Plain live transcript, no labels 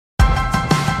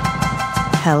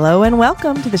Hello and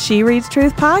welcome to the She Reads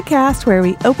Truth podcast, where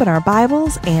we open our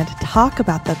Bibles and talk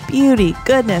about the beauty,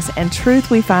 goodness, and truth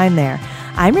we find there.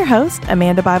 I'm your host,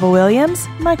 Amanda Bible Williams.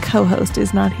 My co-host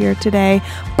is not here today,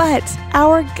 but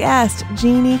our guest,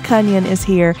 Jeannie Cunnion, is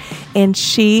here, and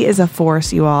she is a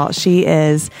force, you all. She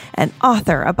is an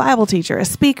author, a Bible teacher, a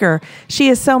speaker. She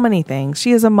is so many things.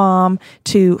 She is a mom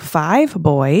to 5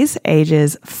 boys,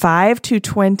 ages 5 to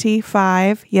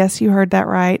 25. Yes, you heard that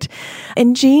right.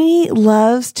 And Jeannie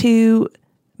loves to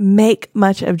make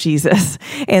much of Jesus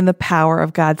and the power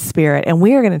of God's Spirit. And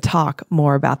we are going to talk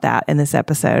more about that in this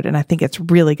episode. And I think it's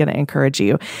really going to encourage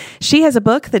you. She has a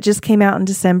book that just came out in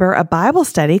December, a Bible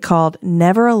study called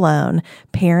Never Alone,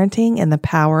 Parenting and the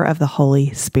Power of the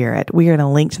Holy Spirit. We are going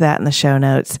to link to that in the show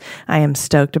notes. I am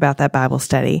stoked about that Bible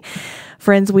study.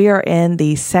 Friends, we are in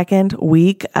the second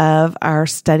week of our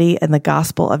study in the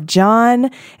Gospel of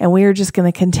John, and we are just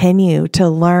going to continue to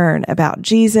learn about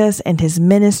Jesus and his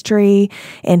ministry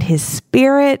and his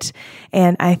Spirit.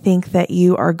 And I think that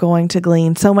you are going to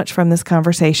glean so much from this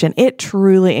conversation. It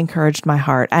truly encouraged my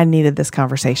heart. I needed this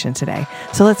conversation today.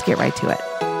 So let's get right to it.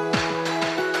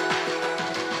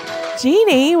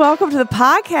 Jeannie, welcome to the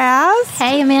podcast.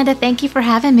 Hey, Amanda. Thank you for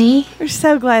having me. We're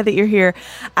so glad that you're here.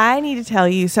 I need to tell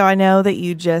you, so I know that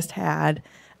you just had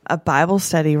a Bible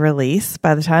study release.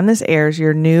 By the time this airs,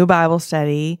 your new Bible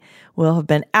study will have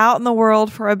been out in the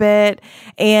world for a bit.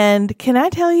 And can I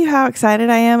tell you how excited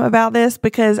I am about this?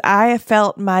 Because I have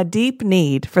felt my deep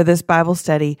need for this Bible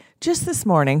study just this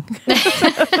morning.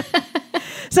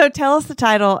 So tell us the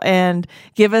title and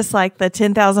give us like the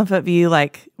 10,000 foot view.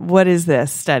 Like, what is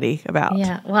this study about?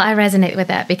 Yeah, well, I resonate with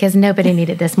that because nobody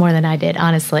needed this more than I did,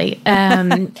 honestly.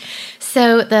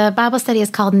 So the Bible study is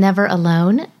called Never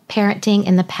Alone, Parenting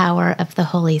and the Power of the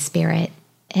Holy Spirit.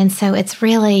 And so it's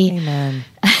really... Amen.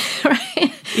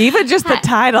 Right? Even just the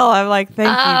title, I'm like, thank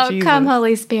you, Jesus. Come,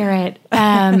 Holy Spirit.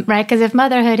 Right? Because if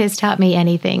motherhood has taught me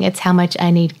anything, it's how much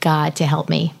I need God to help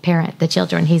me parent the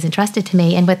children he's entrusted to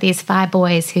me. And with these 5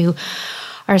 boys who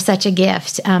are such a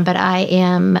gift, but I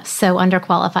am so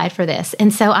underqualified for this.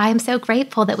 And so I am so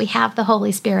grateful that we have the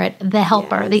Holy Spirit, the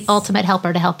helper, the ultimate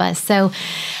helper to help us. So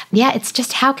yeah, it's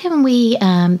just how can we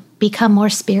become more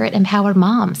Spirit-empowered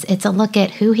moms? It's a look at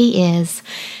who he is,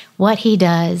 what he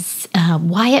does,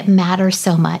 why it matters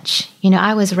so much. You know,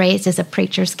 I was raised as a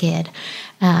preacher's kid,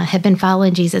 have been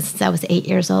following Jesus since I was 8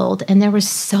 years old, and there was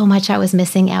so much I was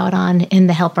missing out on in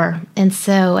the helper. And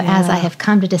so as I have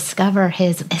come to discover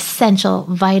his essential,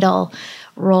 vital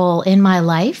role in my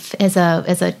life as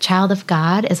a child of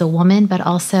God, as a woman, but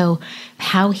also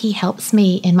how he helps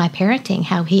me in my parenting,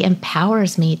 how he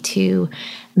empowers me to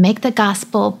make the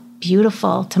gospel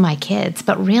beautiful to my kids,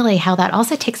 but really how that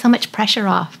also takes so much pressure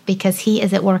off because he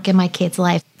is at work in my kids'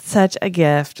 life. Such a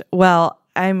gift. Well,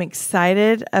 I'm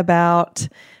excited about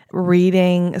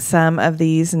reading some of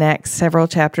these next several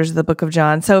chapters of the book of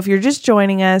John. So if you're just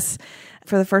joining us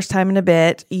for the first time in a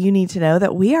bit, you need to know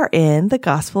that we are in the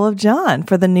Gospel of John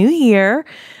for the new year.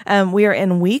 We are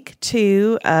in week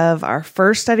 2 of our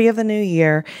first study of the new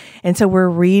year. And so we're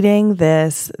reading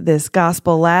this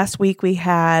gospel. Last week we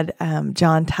had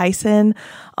John Tyson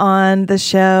on the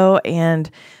show, and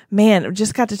man,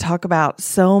 just got to talk about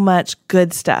so much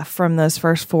good stuff from those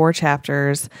first 4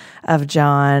 chapters of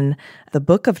John, the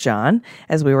book of John,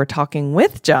 as we were talking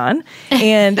with John.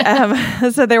 And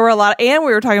so there were a lot, and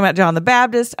we were talking about John the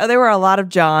Baptist. There were a lot of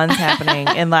Johns happening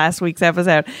in last week's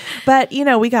episode. But, you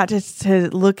know, we got to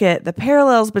look at the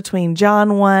parallels between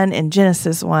John 1 and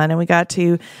Genesis 1, and we got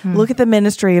to look at the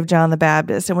ministry of John the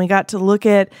Baptist, and we got to look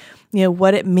at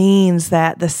what it means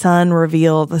that the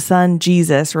Son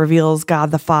Jesus reveals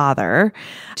God the Father.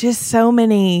 Just so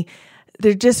many,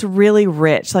 they're just really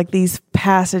rich, like these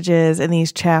passages and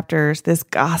these chapters, this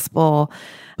gospel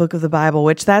book of the Bible,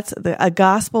 which a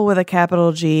gospel with a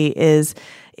capital G is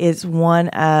one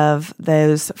of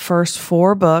those first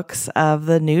 4 books of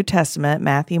the New Testament,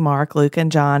 Matthew, Mark, Luke,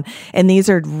 and John. And these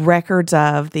are records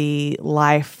of the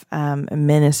life,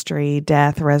 ministry,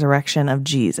 death, resurrection of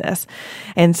Jesus.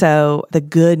 And so the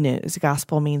good news,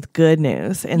 gospel means good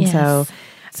news. And Yes.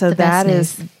 so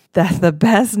that's the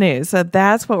best news. So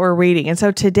that's what we're reading. And so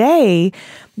today,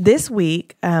 this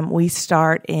week, we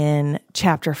start in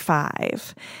chapter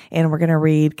 5, and we're going to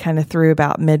read kind of through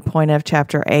about midpoint of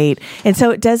chapter 8. And so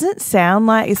it doesn't sound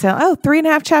like,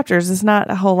 3.5 chapters is not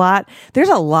a whole lot. There's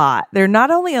a lot. There are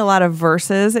not only a lot of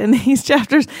verses in these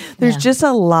chapters, there's just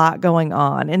a lot going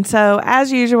on. And so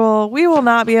as usual, we will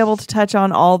not be able to touch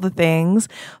on all the things,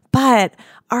 but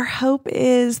our hope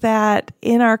is that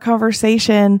in our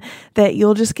conversation that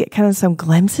you'll just get kind of some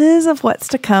glimpses of what's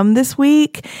to come this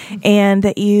week and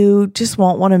that you just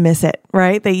won't want to miss it,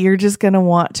 right? That you're just going to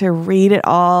want to read it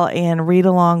all and read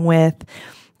along with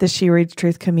the She Reads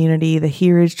Truth community, the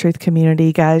He Reads Truth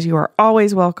community. Guys, you are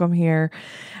always welcome here.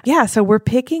 Yeah, so we're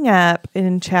picking up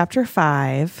in chapter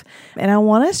 5, and I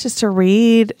want us just to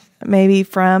read maybe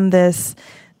from this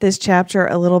chapter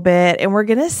a little bit, and we're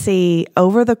going to see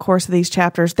over the course of these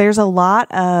chapters, there's a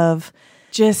lot of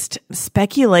just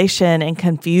speculation and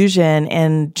confusion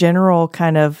and general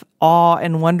kind of awe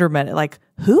and wonderment. Like,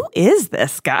 who is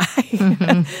this guy?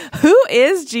 Who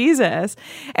is Jesus?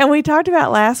 And we talked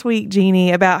about last week,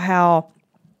 Jeannie, about how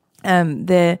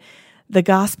the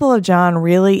Gospel of John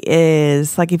really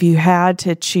is, like, if you had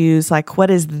to choose, like, what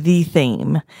is the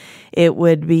theme, it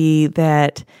would be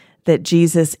that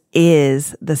Jesus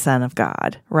is the Son of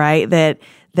God, right? That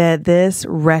this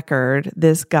record,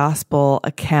 this gospel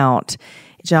account,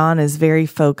 John is very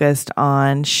focused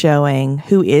on showing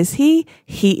who is he?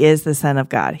 He is the Son of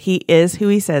God. He is who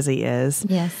he says he is.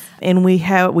 Yes. And we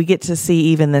get to see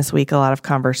even this week a lot of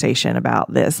conversation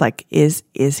about this. Like, is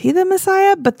he the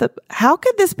Messiah? But how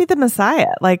could this be the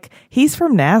Messiah? Like, he's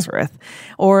from Nazareth.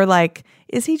 Or like,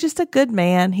 is he just a good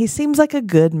man? He seems like a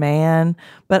good man,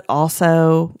 but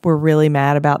also we're really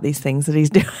mad about these things that he's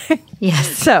doing.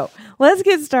 Yes. So let's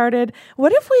get started.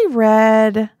 What if we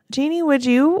read, Jeannie, would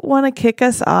you want to kick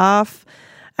us off?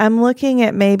 I'm looking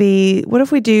at what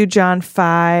if we do John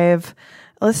 5?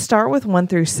 Let's start with 1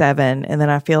 through 7, and then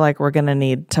I feel like we're going to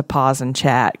need to pause and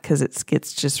chat because it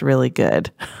gets just really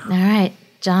good. All right.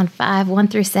 John 5, 1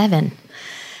 through 7.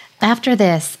 After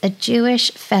this, a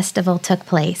Jewish festival took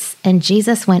place, and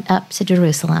Jesus went up to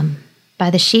Jerusalem.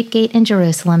 By the sheep gate in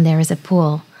Jerusalem, there is a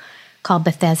pool called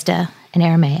Bethesda in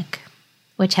Aramaic,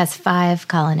 which has 5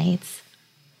 colonnades.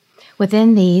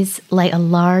 Within these lay a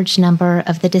large number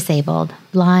of the disabled,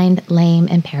 blind, lame,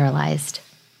 and paralyzed.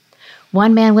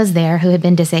 One man was there who had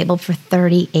been disabled for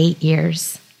 38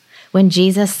 years. When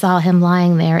Jesus saw him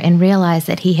lying there and realized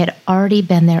that he had already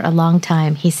been there a long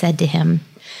time, he said to him,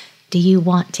 "Do you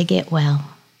want to get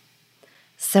well?"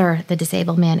 "Sir," the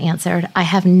disabled man answered, "I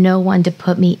have no one to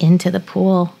put me into the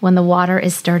pool when the water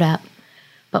is stirred up.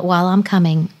 But while I'm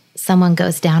coming, someone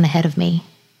goes down ahead of me."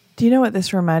 Do you know what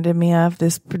this reminded me of,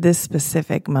 this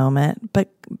specific moment?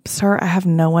 But, sir, I have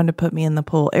no one to put me in the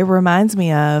pool. It reminds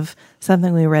me of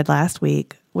something we read last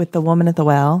week with the woman at the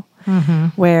well,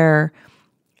 where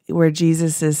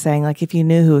Jesus is saying, like, if you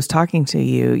knew who was talking to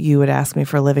you, you would ask me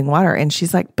for living water. And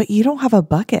she's like, but you don't have a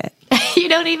bucket. You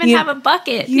don't even have a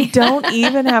bucket. You don't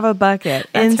even have a bucket.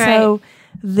 That's so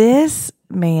this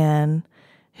man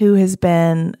who has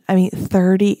been,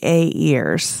 38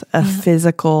 years of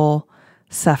physical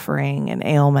suffering and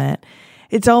ailment,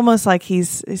 it's almost like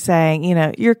he's saying,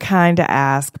 you're kind to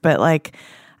ask, but like,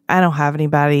 I don't have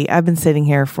anybody. I've been sitting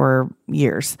here for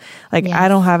years. Like, I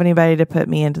don't have anybody to put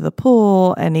me into the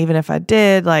pool. And even if I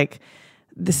did, like,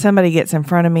 somebody gets in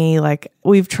front of me, like,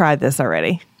 we've tried this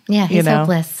already. Yeah, he's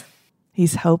hopeless.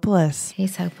 He's hopeless.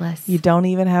 He's hopeless. You don't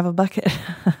even have a bucket.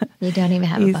 You don't even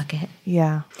have a bucket.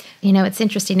 Yeah. It's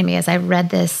interesting to me as I read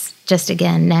this just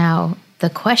again now, the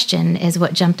question is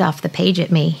what jumped off the page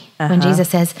at me when Jesus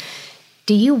says,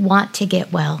 "Do you want to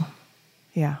get well?"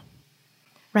 Yeah.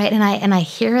 Right. And I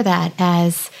hear that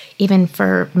as even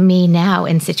for me now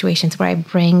in situations where I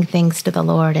bring things to the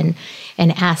Lord and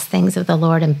ask things of the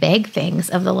Lord and beg things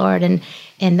of the Lord.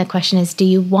 And the question is, do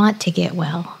you want to get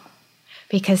well?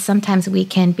 Because sometimes we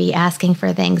can be asking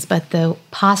for things, but the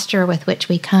posture with which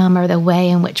we come or the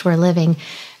way in which we're living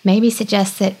maybe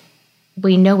suggests that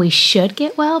we know we should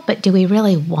get well, but do we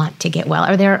really want to get well?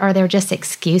 Are there just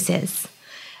excuses?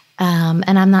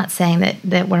 And I'm not saying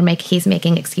that he's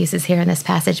making excuses here in this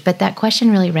passage, but that question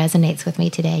really resonates with me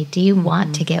today. Do you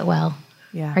want to get well?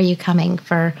 Yeah. Are you coming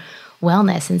for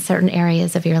wellness in certain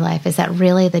areas of your life? Is that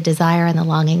really the desire and the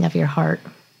longing of your heart?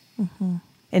 Mm-hmm.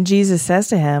 And Jesus says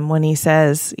to him when he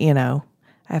says,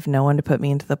 I have no one to put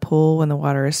me into the pool when the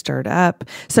water is stirred up.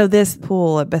 So this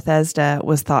pool at Bethesda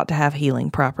was thought to have healing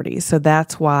properties. So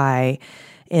that's why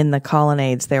in the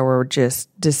colonnades there were just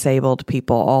disabled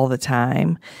people all the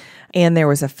time. And there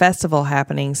was a festival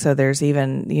happening, so there's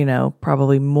even,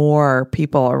 probably more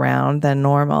people around than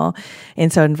normal.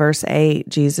 And so in verse 8,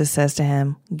 Jesus says to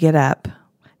him, "Get up."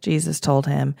 Jesus told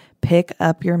him, "Pick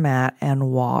up your mat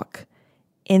and walk."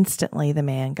 Instantly the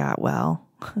man got well,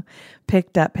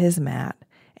 picked up his mat,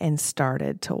 and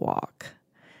started to walk.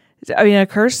 It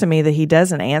occurs to me that he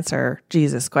doesn't answer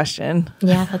Jesus' question.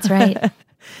 Yeah, that's right.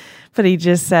 But he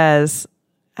just says,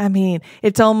 I mean,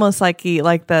 it's almost like the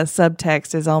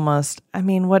subtext is almost, I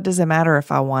mean, what does it matter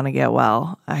if I want to get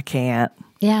well? I can't.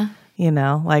 Yeah.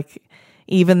 Like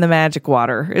even the magic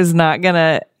water is not going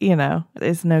to,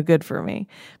 it's no good for me.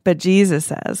 But Jesus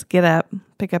says, get up,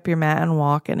 pick up your mat and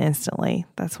walk. And instantly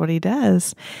that's what he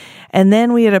does. And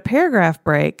then we had a paragraph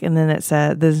break. And then it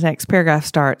said, this next paragraph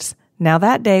starts, now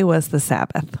that day was the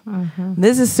Sabbath.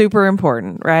 This is super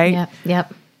important, right?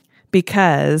 Yep.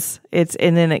 Because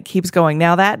and then it keeps going.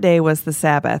 Now that day was the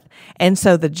Sabbath. And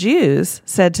so the Jews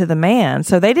said to the man,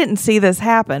 so they didn't see this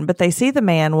happen, but they see the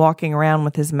man walking around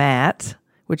with his mat,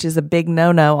 which is a big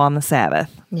no-no on the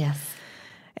Sabbath. Yes.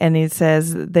 And he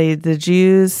says, the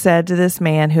Jews said to this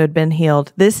man who had been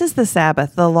healed, this is the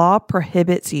Sabbath. The law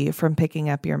prohibits you from picking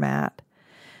up your mat.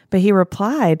 But he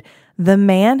replied, the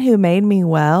man who made me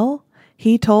well,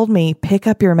 he told me, pick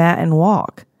up your mat and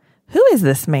walk. Who is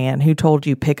this man who told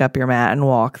you pick up your mat and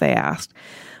walk? They asked.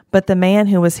 But the man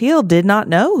who was healed did not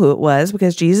know who it was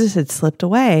because Jesus had slipped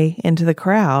away into the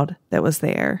crowd that was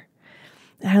there.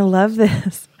 And I love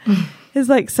this. It's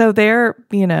like, so they're,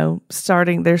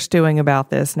 they're stewing about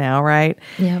this now, right?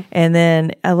 Yeah. And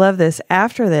then I love this.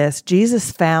 After this,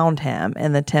 Jesus found him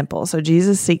in the temple. So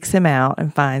Jesus seeks him out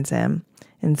and finds him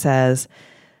and says,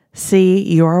 see,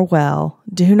 you are well.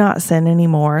 Do not sin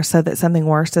anymore so that something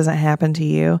worse doesn't happen to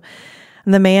you.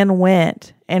 And the man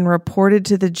went and reported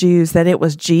to the Jews that it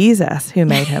was Jesus who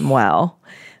made him well.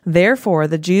 Therefore,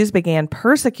 the Jews began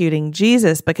persecuting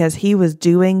Jesus because he was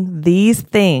doing these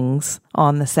things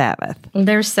on the Sabbath.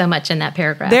 There's so much in that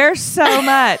paragraph. There's so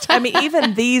much. I mean,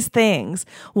 even these things.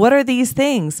 What are these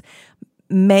things?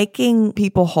 Making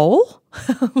people whole?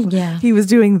 Yeah. He was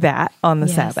doing that on the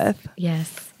Sabbath.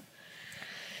 Yes.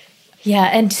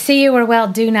 Yeah, and see you were well,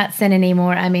 do not sin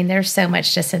anymore. I mean, there's so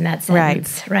much just in that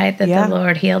sentence, right? That the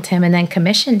Lord healed him and then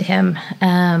commissioned him.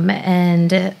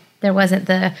 And there wasn't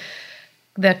the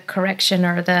correction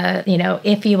or the,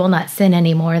 if you will not sin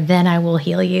anymore, then I will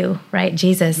heal you, right?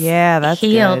 Jesus that's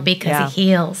healed good. because he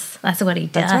heals. That's what he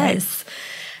does. That's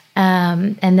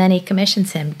right. And then he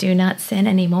commissions him, do not sin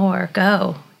anymore,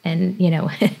 go. And,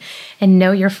 and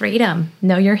know your freedom,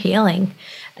 know your healing.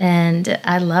 And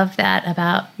I love that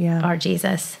about our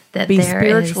Jesus. That be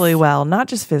spiritually well, not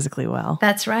just physically well.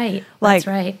 That's right. Like, that's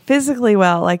right. Physically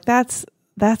well, like that's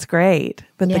great.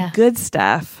 But the good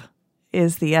stuff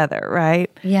is the other,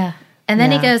 right? Yeah. And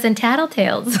then he goes in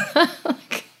tattletales.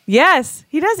 Yes,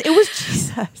 he does. It was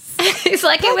Jesus. He's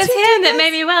like, it was him that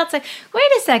made me well. It's like,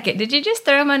 wait a second. Did you just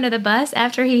throw him under the bus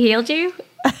after he healed you?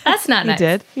 That's not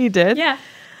nice. He did. Yeah.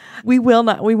 We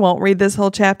won't read this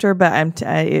whole chapter, but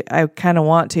I kind of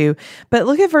want to. But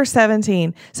look at verse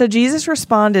 17. So Jesus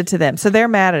responded to them. So they're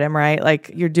mad at him, right? Like,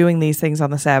 you're doing these things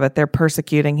on the Sabbath. They're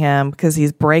persecuting him because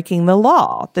he's breaking the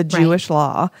law, the Jewish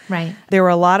law. Right. There were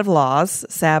a lot of laws,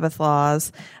 Sabbath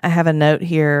laws. I have a note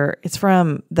here. It's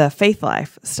from the Faith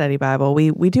Life Study Bible.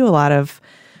 We do a lot of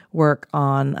work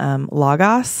on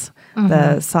Logos,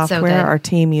 the software. Our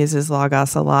team uses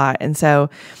Logos a lot. And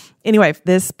so anyway,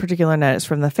 this particular note is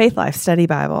from the Faith Life Study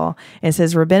Bible. It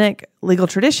says, rabbinic legal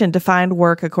tradition defined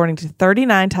work according to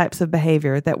 39 types of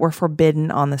behavior that were forbidden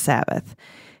on the Sabbath.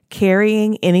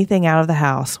 Carrying anything out of the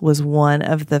house was one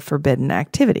of the forbidden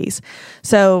activities.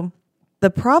 So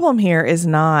the problem here is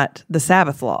not the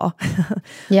Sabbath law.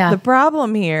 The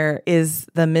problem here is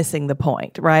the missing the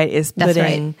point, right? Is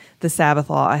putting the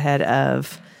Sabbath law ahead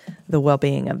of the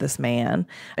well-being of this man.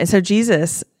 And so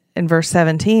Jesus, in verse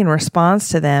 17, responds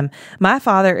to them, my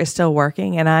Father is still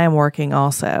working, and I am working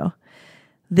also.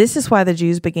 This is why the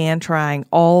Jews began trying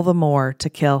all the more to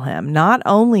kill him. Not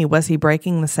only was he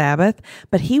breaking the Sabbath,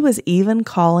 but he was even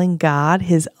calling God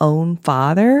his own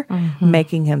Father,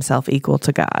 making himself equal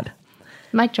to God.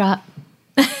 Mic drop.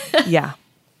 Yeah.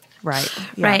 Right.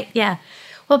 Yeah. Right. Yeah.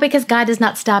 Well, because God does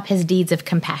not stop his deeds of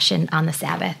compassion on the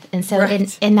Sabbath. And so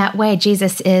in that way,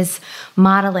 Jesus is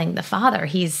modeling the Father.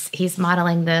 He's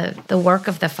modeling the work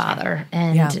of the Father.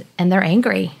 And they're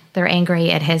angry. They're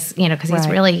angry at his,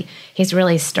 because he's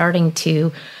really starting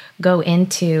to go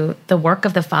into the work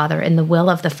of the Father and the will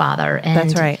of the Father. And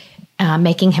that's right.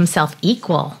 Making himself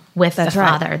equal with the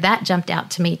Father. That jumped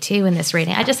out to me too in this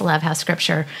reading. I just love how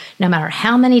Scripture, no matter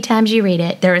how many times you read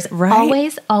it, there is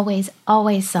always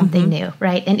something new,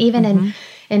 right? And even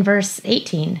in verse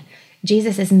 18,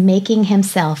 Jesus is making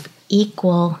himself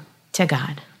equal to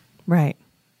God. Right.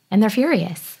 And they're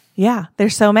furious. Yeah, they're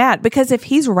so mad because if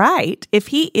he's right, if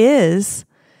he is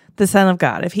the Son of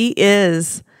God, if he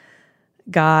is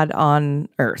God on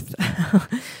earth,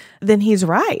 then he's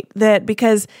right. That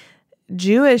because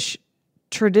Jewish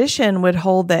tradition would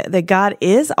hold that God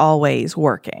is always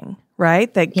working,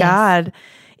 right? That God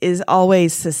is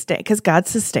always sustained, because God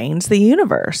sustains the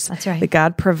universe. That's right. That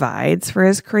God provides for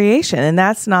his creation. And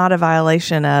that's not a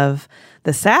violation of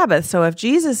the Sabbath. So if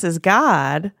Jesus is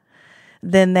God,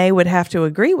 then they would have to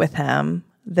agree with him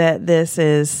that this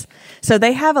is, so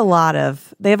they have a lot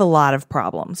of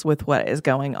problems with what is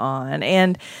going on.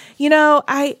 And,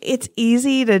 it's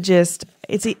easy to just,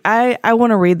 I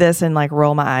want to read this and like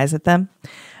roll my eyes at them,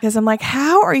 because I'm like,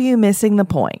 how are you missing the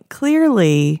point?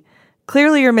 Clearly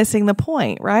you're missing the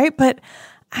point, right? But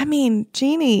I mean,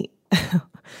 Jeannie,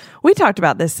 we talked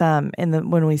about this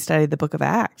when we studied the book of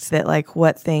Acts, that like,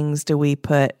 what things do we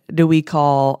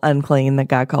call unclean that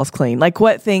God calls clean? Like,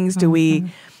 what things do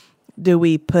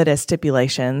we put as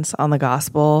stipulations on the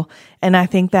gospel? And I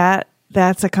think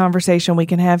that's a conversation we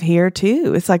can have here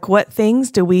too. It's like, what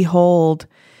things do we hold,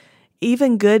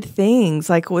 even good things,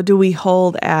 like what do we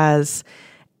hold as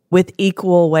with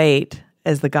equal weight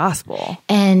as the gospel?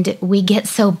 And we get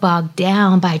so bogged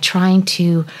down by trying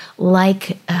to,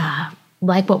 like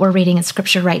what we're reading in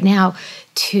Scripture right now,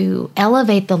 to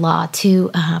elevate the law, to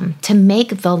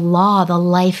make the law the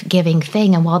life-giving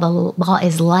thing. And while the law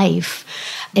is life,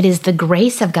 it is the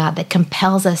grace of God that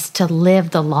compels us to live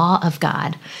the law of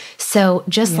God. So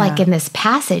just like in this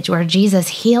passage where Jesus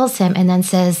heals him and then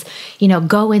says,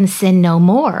 go and sin no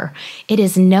more, it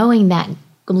is knowing that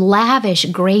lavish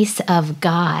grace of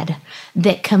God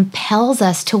that compels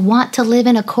us to want to live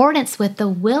in accordance with the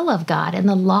will of God and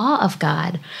the law of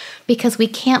God, because we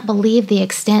can't believe the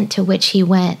extent to which he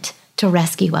went to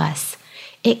rescue us.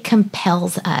 It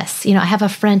compels us. I have a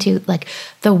friend who, like,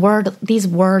 these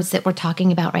words that we're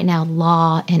talking about right now,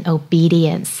 law and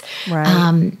obedience.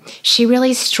 Right. She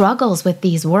really struggles with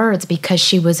these words because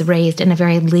she was raised in a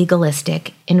very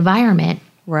legalistic environment.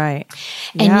 Right.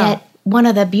 And yet, one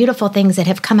of the beautiful things that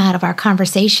have come out of our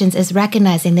conversations is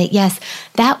recognizing that, yes,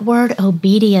 that word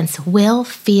obedience will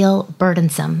feel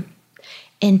burdensome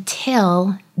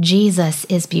until Jesus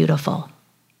is beautiful.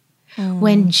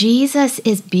 When Jesus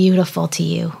is beautiful to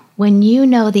you, when you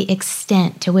know the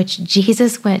extent to which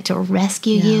Jesus went to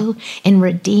rescue you and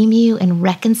redeem you and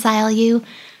reconcile you,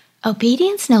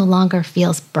 obedience no longer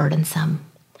feels burdensome.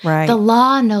 Right. The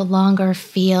law no longer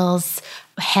feels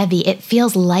heavy. It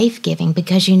feels life-giving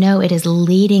because it is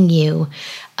leading you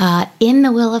in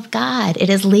the will of God. It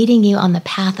is leading you on the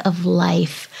path of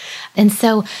life. And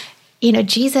so,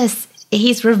 Jesus,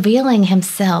 he's revealing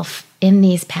himself in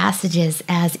these passages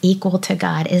as equal to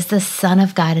God, is the Son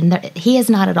of God. And he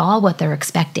is not at all what they're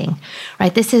expecting,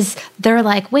 right? They're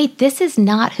like, wait, this is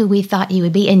not who we thought you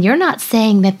would be. And you're not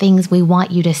saying the things we want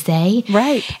you to say.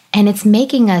 Right. And it's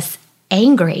making us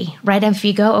angry, right? If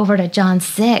you go over to John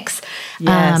 6,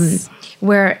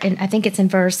 where, and I think it's in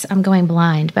I'm going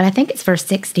blind, but I think it's verse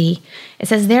 60. It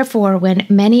says, therefore, when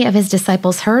many of his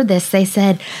disciples heard this, they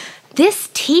said, this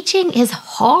teaching is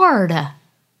hard.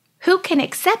 Who can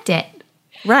accept it?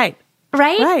 Right.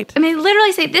 Right? I mean,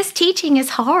 literally say, this teaching is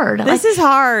hard. This is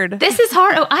hard. This is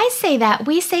hard. Oh, I say that.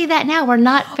 We say that now. We're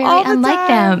not very unlike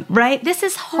them, right? This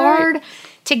is hard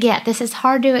to get. This is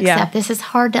hard to accept. Yeah. This is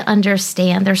hard to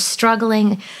understand. They're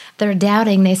struggling. They're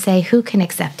doubting. They say, who can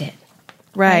accept it?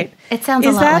 Right. It sounds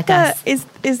a lot like us.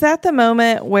 Is that the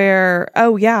moment where, that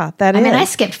is. I mean, I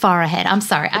skipped far ahead. I'm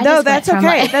sorry. That's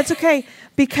okay. That's okay.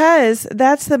 Because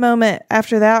that's the moment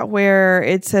after that where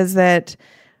it says that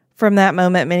from that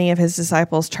moment, many of his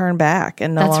disciples turned back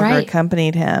and no longer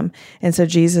accompanied him. And so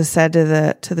Jesus said to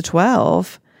the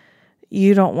 12,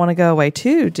 you don't want to go away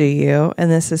too, do you?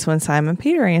 And this is when Simon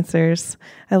Peter answers.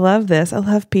 I love this. I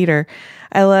love Peter.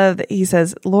 I love that he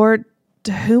says, Lord,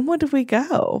 to whom would we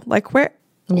go? Like where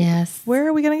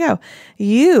are we going to go?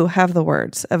 You have the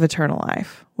words of eternal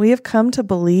life. We have come to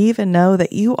believe and know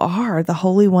that you are the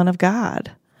Holy One of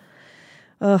God.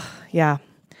 Oh, yeah.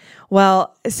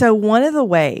 Well, so one of the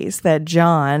ways that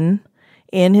John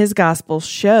in his gospel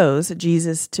shows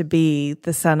Jesus to be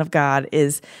the Son of God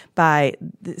is by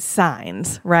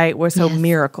signs, right?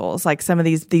 Miracles, like some of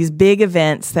these big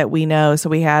events that we know. So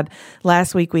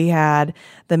last week we had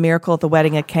the miracle at the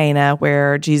wedding at Cana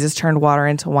where Jesus turned water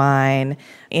into wine,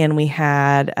 and we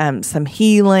had some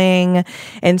healing.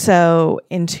 And so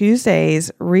in Tuesday's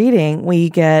reading, we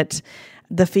get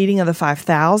the feeding of the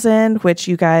 5,000, which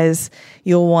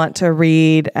you'll want to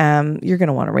read. You're going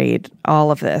to want to read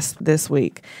all of this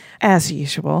week, as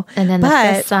usual. And then the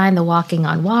fifth sign, the walking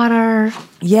on water.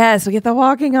 Yes, we get the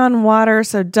walking on water.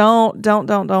 So don't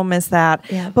miss that.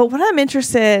 Yeah. But what I'm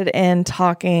interested in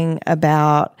talking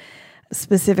about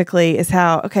specifically is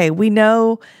how, we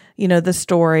know, the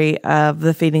story of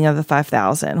the feeding of the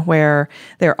 5,000, where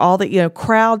they're all the,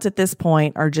 crowds at this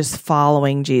point are just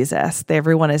following Jesus.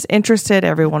 Everyone is interested.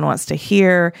 Everyone wants to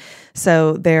hear.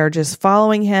 So they're just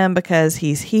following him because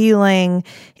he's healing,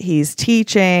 he's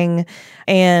teaching.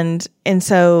 And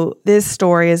so this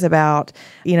story is about,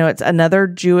 it's another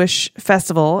Jewish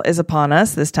festival is upon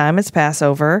us. This time it's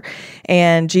Passover.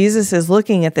 And Jesus is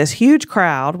looking at this huge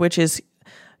crowd, which is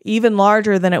even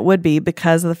larger than it would be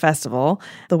because of the festival,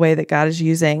 the way that God is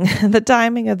using the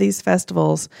timing of these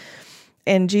festivals.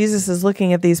 And Jesus is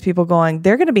looking at these people going,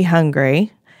 they're going to be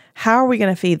hungry. How are we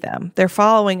going to feed them? They're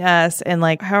following us, and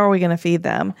how are we going to feed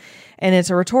them? And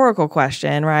it's a rhetorical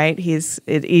question, right?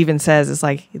 It even says, it's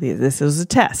like, this is a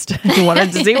test. He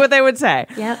wanted to see what they would say.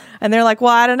 Yep. And they're like,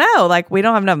 well, I don't know. We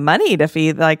don't have enough money to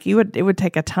feed. It would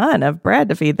take a ton of bread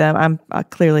to feed them.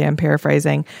 I'm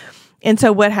paraphrasing. And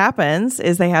so what happens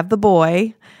is they have the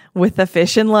boy with the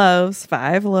fish and loaves,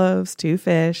 5 loaves, 2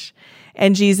 fish.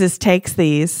 And Jesus takes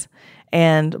these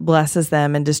and blesses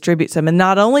them and distributes them. And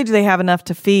not only do they have enough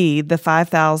to feed the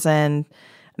 5,000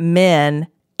 men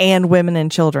and women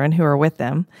and children who are with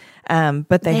them,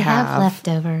 but they have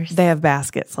leftovers. They have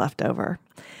baskets left over.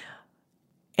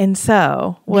 And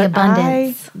so the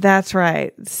abundance. That's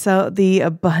right. So the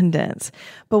abundance.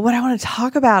 But what I want to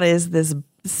talk about is this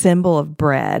symbol of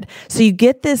bread. So you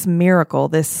get this miracle,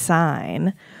 this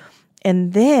sign,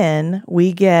 and then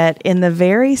we get in the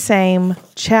very same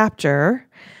chapter,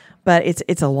 but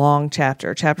it's a long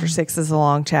chapter. Chapter 6 is a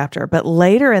long chapter. But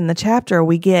later in the chapter,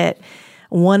 we get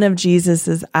one of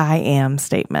Jesus's I am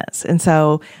statements. And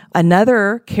so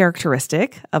another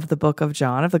characteristic of the book of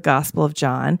John, of the Gospel of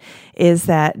John, is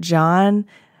that John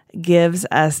gives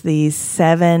us these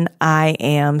 7 I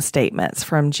am statements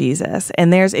from Jesus.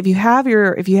 And if you have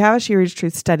a She Reads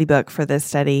Truth study book for this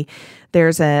study,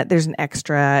 there's an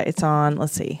extra. It's on,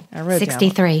 let's see, I wrote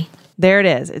 63. Down. There it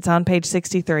is. It's on page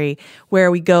 63,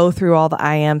 where we go through all the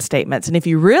I am statements. And if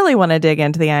you really want to dig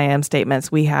into the I am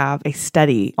statements, we have a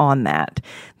study on that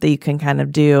you can kind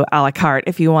of do a la carte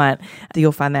if you want.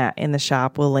 You'll find that in the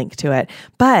shop. We'll link to it.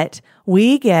 But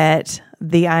we get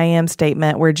the I am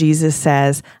statement where Jesus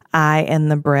says, I am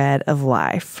the bread of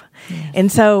life. Yes.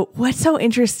 And so what's so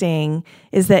interesting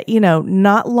is that,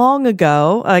 not long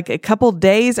ago, like a couple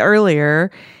days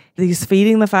earlier, he's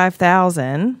feeding the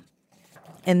 5,000.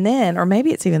 And then, or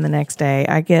maybe it's even the next day,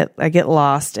 I get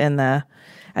lost I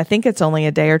think it's only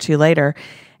a day or two later.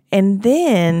 And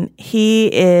then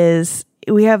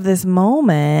we have this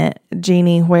moment,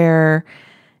 Jeannie, where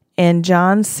in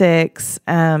John 6,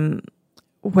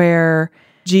 where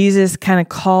Jesus kind of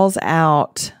calls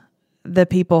out the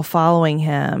people following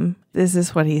him. This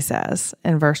is what he says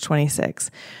in verse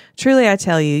 26. Truly, I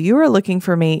tell you, you are looking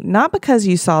for me not because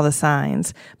you saw the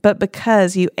signs, but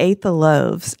because you ate the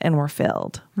loaves and were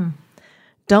filled.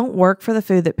 Don't work for the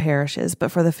food that perishes,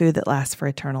 but for the food that lasts for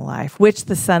eternal life, which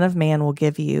the Son of Man will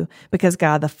give you, because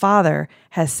God the Father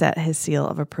has set his seal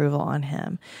of approval on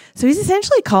him. So he's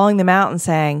essentially calling them out and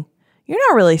saying, you're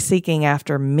not really seeking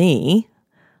after me,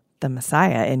 the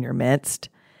Messiah in your midst.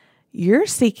 You're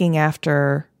seeking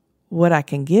after what I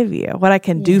can give you, what I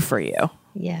can do for you.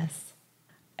 Yes.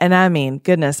 And I mean,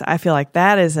 goodness, I feel like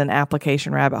that is an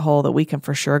application rabbit hole that we can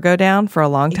for sure go down for a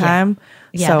long time.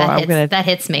 Yeah, so that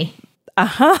hits me.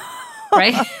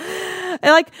 Right?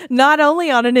 And not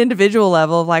only on an individual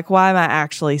level of why am I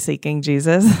actually seeking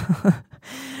Jesus?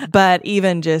 But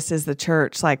even just as the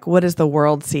church, what does the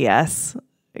world see us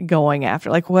going after?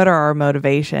 What are our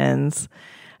motivations?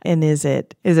 And is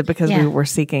it because we were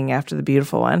seeking after the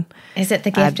beautiful one? Is it the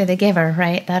gift or the giver,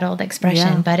 right? That old expression.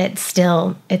 Yeah. But it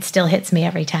still hits me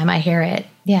every time I hear it.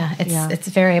 Yeah, it's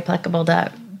very applicable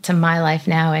to my life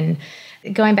now. And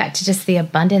going back to just the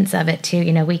abundance of it too,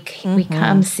 we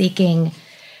come seeking,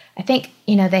 I think,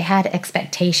 they had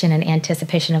expectation and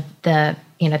anticipation of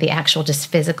the actual just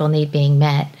physical need being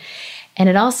met. And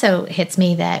it also hits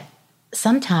me that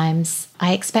sometimes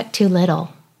I expect too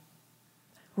little.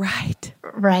 Right?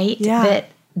 Yeah.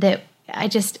 That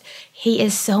he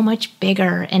is so much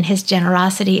bigger and his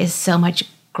generosity is so much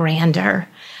grander.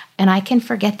 And I can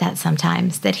forget that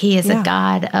sometimes, that he is a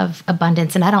God of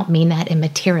abundance. And I don't mean that in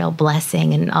material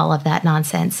blessing and all of that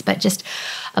nonsense, but just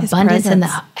abundance and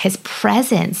his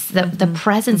presence, the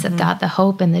presence of God, the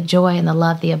hope and the joy and the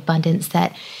love, the abundance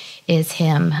that is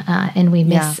him. And we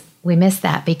miss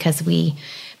that because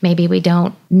maybe we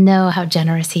don't know how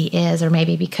generous he is, or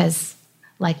maybe because,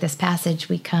 like this passage,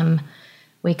 we come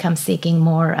seeking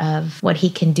more of what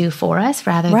he can do for us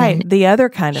rather than the other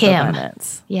kind of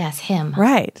abundance. Yes, him.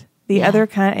 Right. The other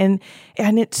kind,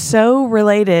 and it's so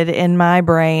related in my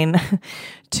brain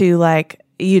to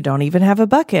you don't even have a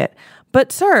bucket.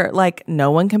 But sir, like,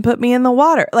 no one can put me in the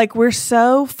water. Like, we're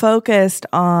so focused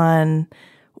on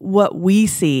what we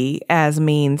see as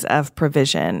means of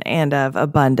provision and of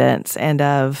abundance and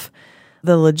of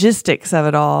the logistics of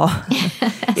it all. Yes.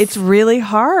 It's really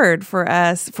hard for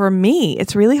us,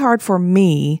 it's really hard for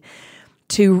me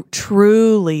to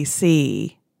truly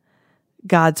see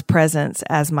God's presence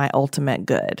as my ultimate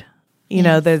good. You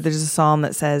know, there's a psalm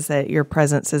that says that your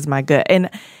presence is my good,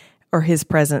 or his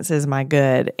presence is my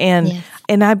good. And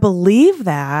I believe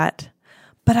that,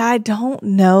 but I don't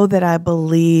know that I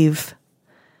believe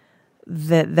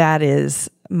that is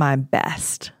my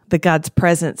best, that God's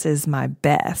presence is my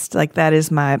best. Like, that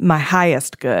is my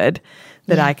highest good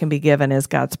that I can be given is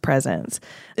God's presence.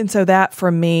 And so that,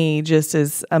 for me, just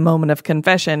as a moment of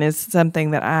confession, is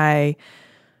something that I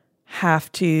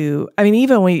have to, I mean,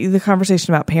 even when the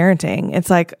conversation about parenting, it's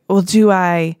like, well,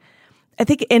 I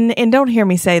think, and don't hear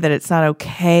me say that it's not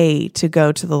okay to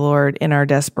go to the Lord in our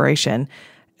desperation.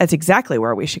 That's exactly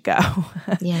where we should go.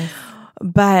 Yes.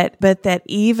 But that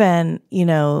even,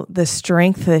 the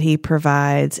strength that he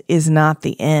provides is not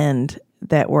the end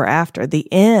that we're after.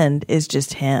 The end is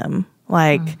just him.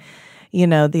 Like,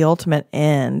 the ultimate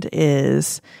end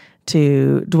is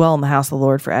to dwell in the house of the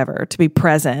Lord forever, to be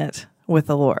present with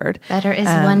the Lord. Better is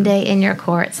one day in your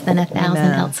courts than 1,000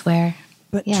 elsewhere.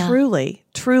 But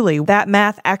truly, that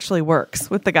math actually works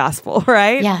with the gospel,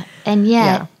 right? Yeah. And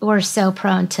yet we're so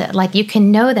prone to, like, you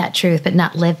can know that truth, but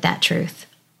not live that truth,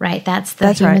 right? That's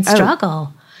the human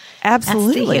struggle.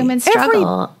 Absolutely. That's the human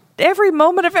struggle. Every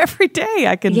moment of every day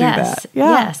I can do that. Yeah.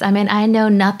 Yes. I mean, I know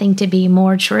nothing to be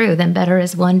more true than better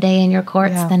is one day in your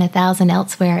courts than 1,000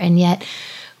 elsewhere. And yet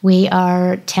we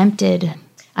are tempted.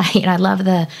 I love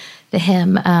the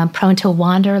hymn, prone to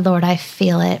wander, Lord, I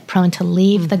feel it, prone to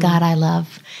leave the God I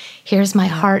love. Here's my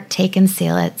heart, take and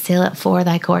seal it for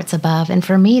thy courts above. And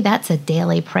for me, that's a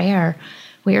daily prayer.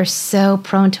 We are so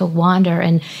prone to wander,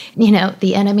 and,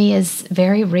 the enemy is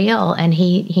very real, and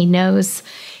he knows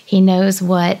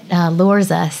what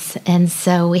lures us. And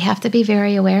so we have to be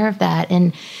very aware of that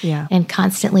and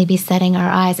constantly be setting our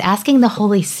eyes, asking the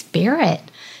Holy Spirit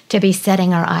to be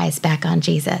setting our eyes back on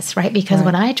Jesus, right? Because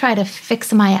when I try to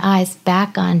fix my eyes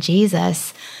back on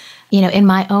Jesus, in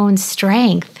my own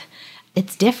strength,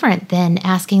 it's different than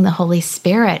asking the Holy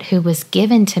Spirit, who was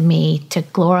given to me to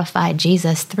glorify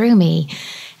Jesus through me,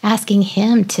 asking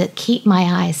him to keep my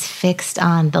eyes fixed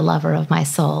on the lover of my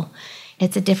soul.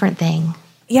 It's a different thing.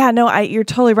 Yeah, no, you're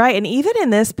totally right. And even in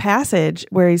this passage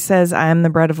where he says, I am the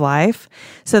bread of life,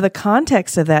 so the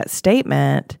context of that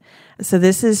statement, so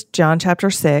this is John chapter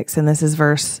 6, and this is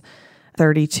verse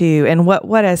 32. And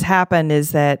what has happened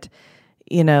is that,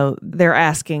 they're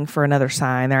asking for another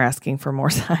sign. They're asking for more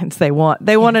signs. They want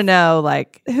to know,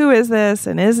 like, who is this?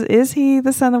 And is he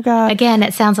the Son of God? Again,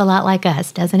 it sounds a lot like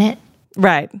us, doesn't it?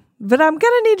 Right. But I'm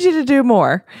going to need you to do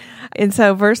more. And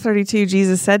so verse 32,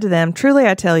 Jesus said to them, truly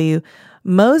I tell you,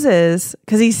 Moses,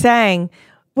 because he's saying,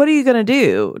 what are you going to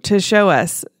do to show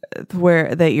us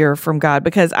that you're from God?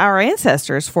 Because our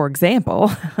ancestors, for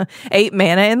example, ate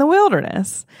manna in the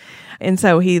wilderness. And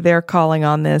so they're calling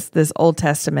on this Old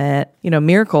Testament,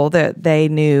 miracle that they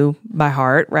knew by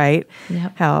heart, right?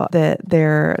 Yep. How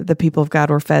the people of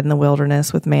God were fed in the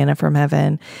wilderness with manna from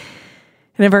heaven.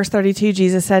 And in verse 32,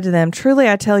 Jesus said to them, truly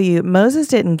I tell you, Moses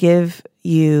didn't give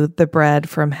you the bread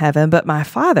from heaven, but my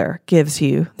Father gives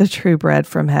you the true bread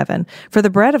from heaven. For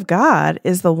the bread of God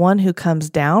is the one who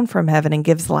comes down from heaven and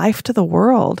gives life to the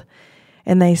world.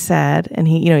 And they said, and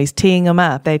he's teeing them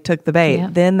up. They took the bait.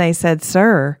 Yep. Then they said,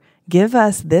 Sir, give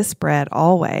us this bread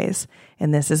always.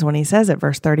 And this is when he says it,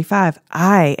 verse 35,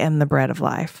 I am the bread of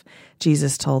life.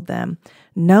 Jesus told them,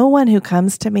 no one who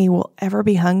comes to me will ever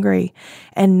be hungry,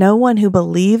 and no one who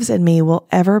believes in me will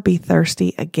ever be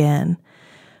thirsty again.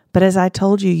 But as I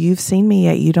told you, you've seen me,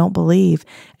 yet you don't believe.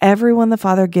 Everyone the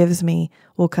Father gives me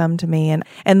will come to me,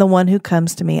 and the one who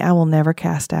comes to me I will never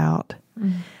cast out.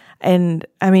 Mm. And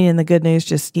I mean, and the good news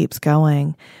just keeps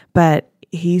going. But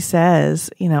he says,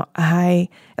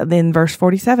 in verse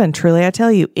 47, truly I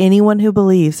tell you, anyone who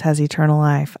believes has eternal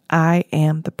life. I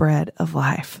am the bread of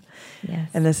life. Yes.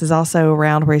 And this is also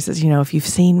around where he says, if you've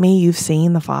seen me, you've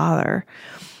seen the Father.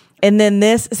 And then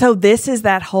this is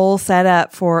that whole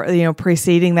setup for,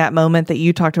 preceding that moment that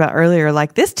you talked about earlier.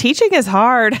 Like, this teaching is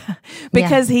hard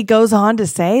because he goes on to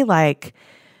say, like,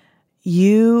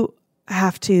 you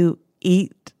have to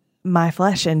eat my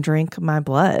flesh and drink my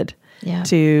blood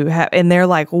to have, and they're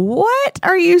like, what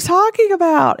are you talking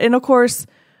about? And of course,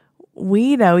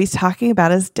 we know he's talking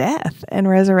about his death and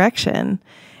resurrection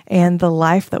and the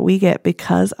life that we get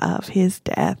because of his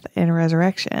death and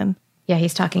resurrection. Yeah,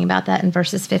 he's talking about that in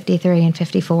verses 53 and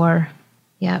 54.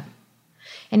 Yep.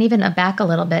 And even back a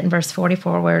little bit in verse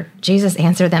 44, where Jesus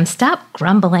answered them, "Stop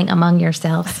grumbling among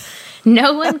yourselves.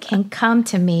 No one can come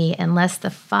to me unless the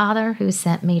Father who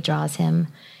sent me draws him,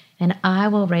 and I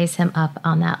will raise him up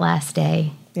on that last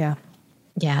day." Yeah.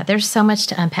 Yeah, there's so much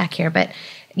to unpack here, but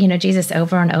Jesus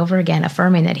over and over again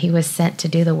affirming that he was sent to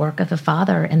do the work of the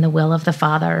Father and the will of the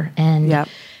Father, and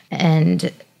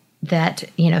that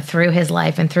through his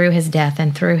life and through his death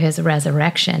and through his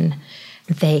resurrection,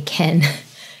 they can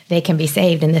be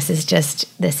saved. And this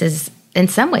is in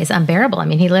some ways unbearable. I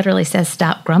mean, he literally says,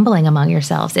 "Stop grumbling among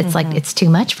yourselves." It's like it's too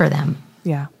much for them.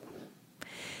 Yeah.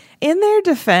 In their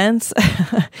defense,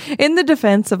 in the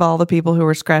defense of all the people who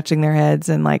were scratching their heads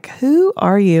and like, who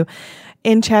are you?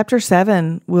 In chapter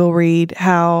 7, we'll read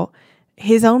how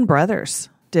his own brothers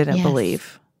didn't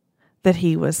believe that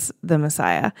he was the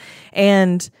Messiah.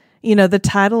 And, the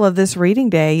title of this reading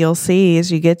day, you'll see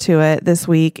as you get to it this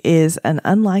week, is An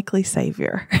Unlikely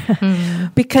Savior.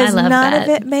 Because none of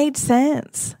it made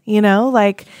sense.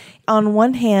 Like on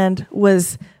one hand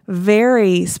was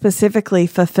very specifically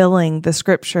fulfilling the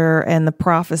scripture and the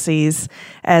prophecies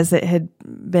as it had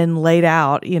been laid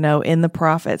out, in the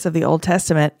prophets of the Old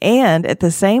Testament. And at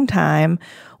the same time,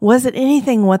 wasn't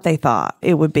anything what they thought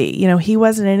it would be. He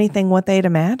wasn't anything what they'd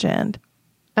imagined.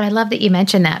 But I love that you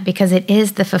mentioned that, because it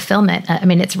is the fulfillment. I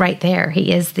mean, it's right there.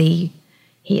 He is the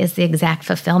exact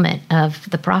fulfillment of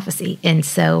the prophecy. And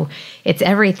so it's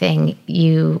everything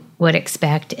you would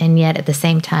expect, and yet at the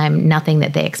same time, nothing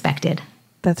that they expected.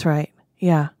 That's right.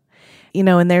 Yeah.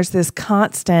 And there's this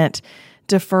constant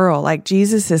deferral. Like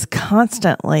Jesus is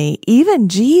constantly, even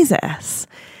Jesus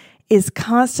is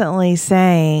constantly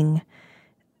saying,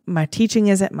 my teaching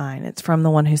isn't mine. It's from the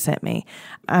one who sent me.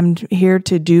 I'm here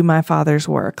to do my Father's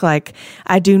work. Like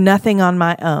I do nothing on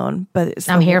my own, but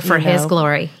I'm here for his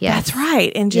glory. Yes. That's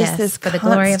right. And just this for the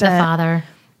glory of the Father.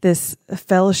 This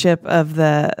fellowship of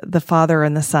the Father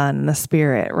and the Son and the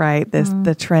Spirit, right?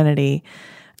 The Trinity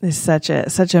is such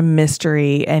a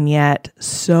mystery, and yet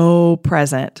so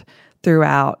present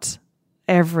throughout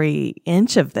every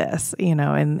inch of this,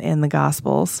 in the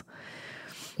Gospels.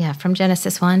 Yeah, from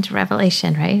Genesis 1 to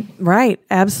Revelation, right? Right,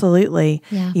 absolutely.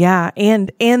 Yeah.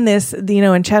 And this,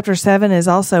 in chapter 7 is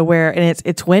also where, and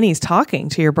it's when he's talking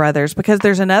to your brothers, because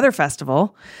there's another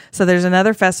festival. So there's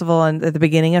another festival at the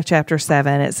beginning of chapter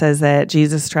 7. It says that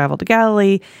Jesus traveled to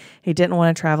Galilee. He didn't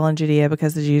want to travel in Judea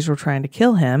because the Jews were trying to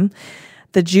kill him.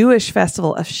 The Jewish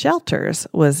festival of shelters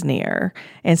was near.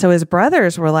 And so his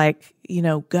brothers were like,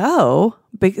 go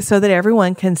so that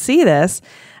everyone can see this.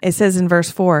 It says in verse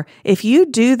 4, if you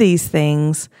do these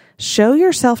things, show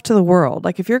yourself to the world.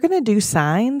 Like if you're going to do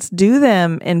signs, do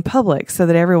them in public so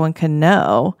that everyone can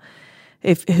know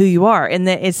who you are. And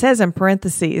it says in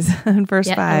parentheses in verse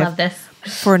 5, I love this.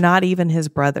 For not even his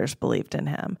brothers believed in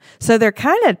him. So they're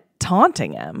kind of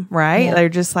taunting him, right? Yeah. They're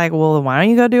just like, well, why don't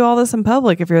you go do all this in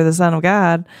public if you're the Son of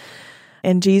God?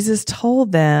 And Jesus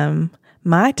told them,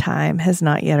 my time has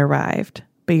not yet arrived,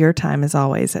 but your time is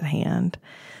always at hand.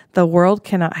 The world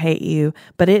cannot hate you,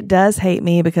 but it does hate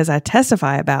me because I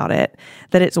testify about it,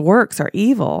 that its works are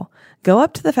evil. Go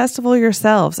up to the festival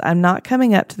yourselves. I'm not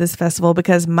coming up to this festival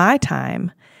because my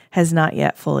time has not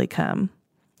yet fully come.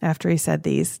 After he said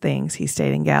these things, he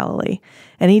stayed in Galilee.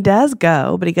 And he does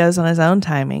go, but he goes on his own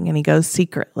timing, and he goes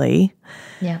secretly.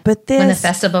 Yeah. But when the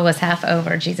festival was half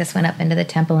over, Jesus went up into the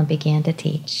temple and began to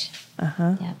teach.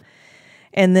 Yep.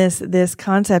 And this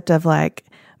concept of like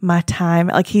my time,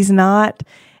 like he's not,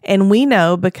 and we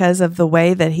know because of the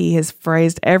way that he has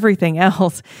phrased everything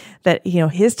else that,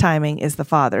 his timing is the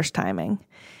Father's timing.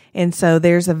 And so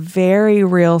there's a very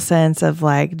real sense of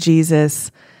like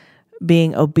Jesus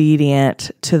being obedient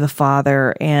to the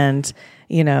Father and,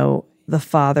 the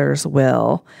Father's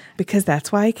will, because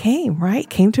that's why he came, right?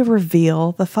 Came to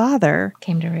reveal the Father.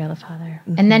 Came to reveal the Father.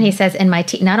 Mm-hmm. And then he says,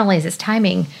 not only is his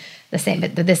timing the same,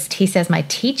 but he says, my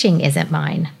teaching isn't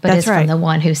mine, but that's from the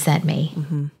one who sent me.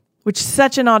 Mm-hmm. Which is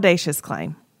such an audacious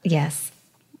claim. Yes.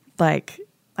 Like,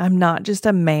 I'm not just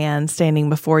a man standing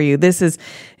before you. This is,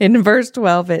 in verse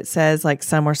 12, it says, like,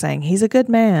 some were saying, he's a good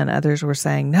man. Others were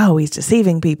saying, no, he's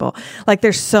deceiving people. Like,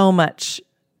 there's so much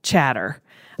chatter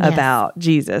about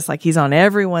Jesus. Like, he's on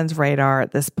everyone's radar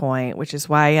at this point, which is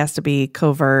why he has to be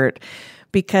covert,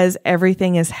 because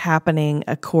everything is happening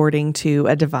according to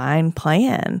a divine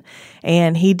plan.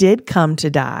 And he did come to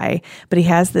die, but he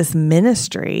has this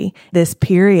ministry, this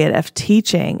period of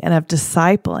teaching and of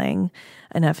discipling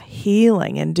and of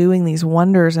healing and doing these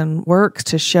wonders and works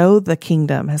to show the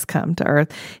kingdom has come to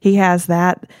earth. He has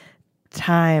that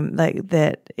time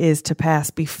that is to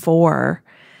pass before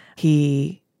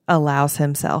he allows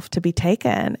himself to be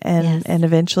taken and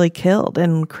eventually killed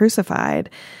and crucified.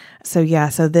 So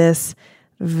this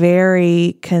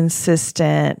very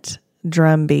consistent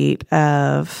drumbeat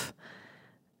of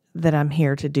that I'm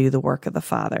here to do the work of the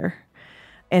Father,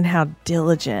 and how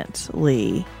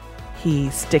diligently he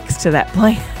sticks to that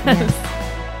plan. Yes.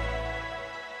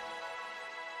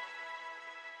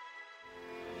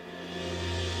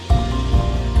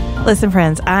 Listen,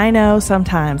 friends, I know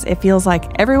sometimes it feels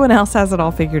like everyone else has it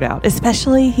all figured out,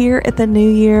 especially here at the new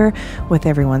year with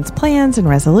everyone's plans and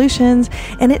resolutions.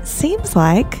 And it seems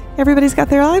like everybody's got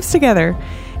their lives together.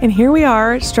 And here we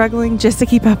are struggling just to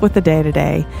keep up with the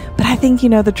day-to-day. But I think you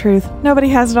know the truth. Nobody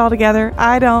has it all together.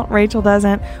 I don't. Rachel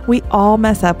doesn't. We all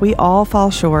mess up. We all fall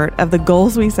short of the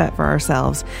goals we set for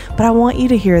ourselves. But I want you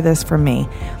to hear this from me.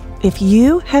 If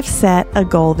you have set a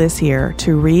goal this year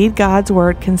to read God's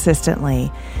Word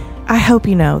consistently, I hope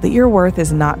you know that your worth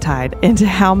is not tied into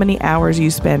how many hours you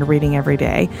spend reading every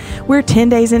day. We're 10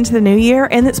 days into the new year,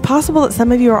 and it's possible that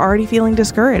some of you are already feeling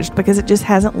discouraged because it just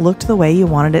hasn't looked the way you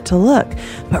wanted it to look.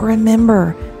 But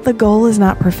remember, the goal is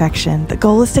not perfection. The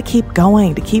goal is to keep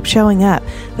going, to keep showing up.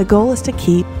 The goal is to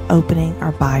keep opening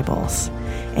our Bibles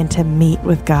and to meet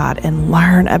with God and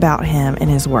learn about Him and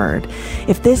His Word.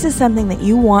 If this is something that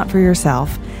you want for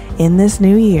yourself in this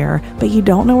new year, but you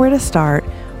don't know where to start,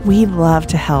 we'd love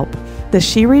to help. The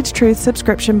She Reads Truth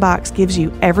subscription box gives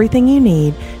you everything you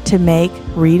need to make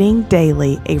reading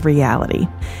daily a reality.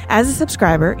 As a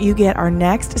subscriber, you get our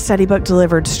next study book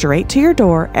delivered straight to your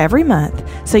door every month,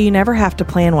 so you never have to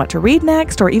plan what to read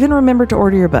next or even remember to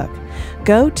order your book.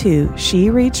 Go to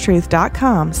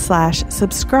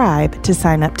shereadstruth.com/subscribe to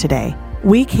sign up today.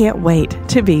 We can't wait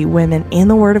to be women in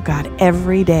the Word of God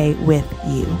every day with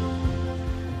you.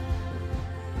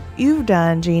 You've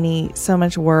done, Jeannie, so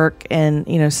much work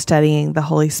in, studying the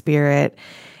Holy Spirit.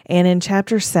 And in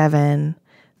chapter 7,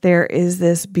 there is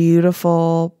this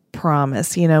beautiful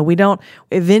promise.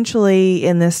 Eventually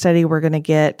in this study, we're going to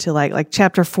get to like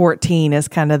chapter 14 is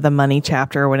kind of the money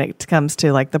chapter when it comes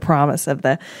to like the promise of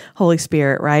the Holy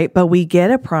Spirit, right? But we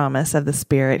get a promise of the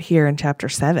Spirit here in chapter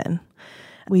 7.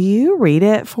 Will you read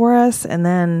it for us and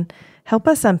then help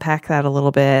us unpack that a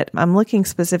little bit? I'm looking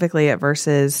specifically at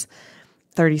verses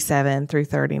 37 through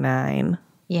 39.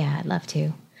 Yeah, I'd love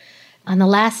to. On the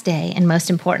last day and most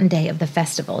important day of the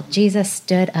festival, Jesus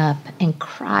stood up and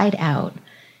cried out,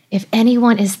 "If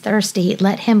anyone is thirsty,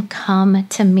 let him come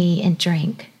to me and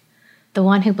drink. The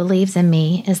one who believes in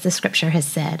me, as the scripture has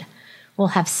said, will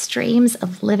have streams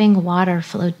of living water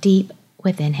flow deep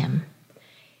within him."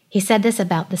 He said this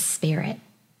about the Spirit.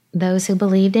 Those who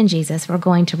believed in Jesus were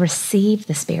going to receive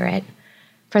the Spirit,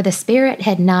 for the Spirit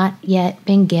had not yet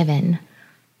been given,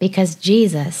 because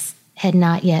Jesus had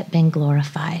not yet been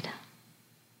glorified.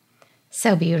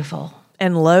 So beautiful.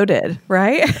 And loaded,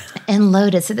 right? And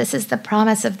loaded. So this is the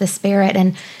promise of the Spirit.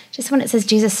 And just when it says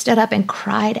Jesus stood up and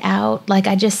cried out, like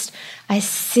I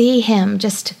see him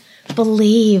just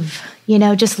believe,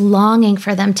 just longing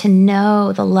for them to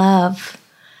know the love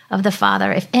of the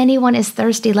Father. If anyone is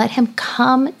thirsty, let him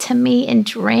come to me and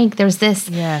drink. There's this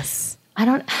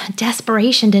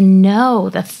desperation to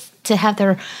know, to have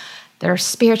their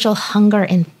spiritual hunger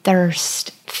and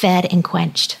thirst fed and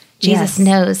quenched. Jesus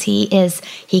knows he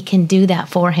can do that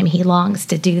for him. He longs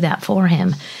to do that for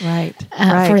him, right.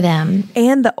 For them.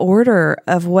 And the order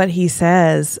of what he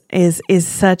says is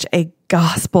such a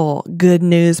gospel good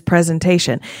news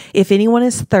presentation. If anyone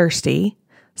is thirsty,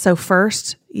 so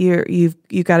first you've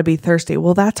got to be thirsty.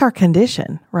 Well, that's our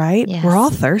condition, right? Yes. We're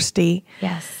all thirsty.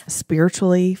 Yes.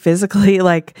 Spiritually, physically,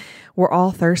 like we're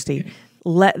all thirsty.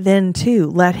 Let him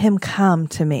come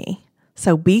to me.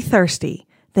 So be thirsty,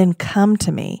 then come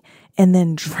to me, and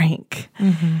then drink.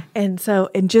 Mm-hmm.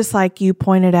 And just like you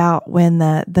pointed out when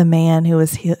the man who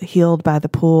was healed by the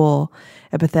pool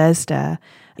at Bethesda,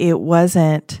 it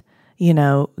wasn't,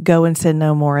 go and sin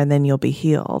no more and then you'll be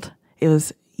healed. It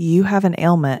was, you have an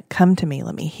ailment, come to me,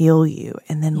 let me heal you,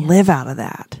 and then live out of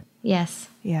that. Yes.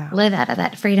 Yeah. Live out of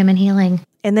that freedom and healing.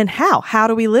 And then how? How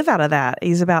do we live out of that?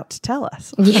 He's about to tell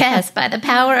us. Yes, by the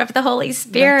power of the Holy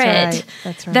Spirit.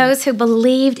 That's right. Those who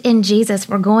believed in Jesus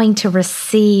were going to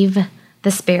receive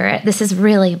the Spirit. This is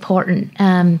really important.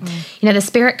 The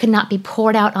Spirit could not be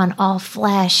poured out on all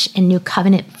flesh in new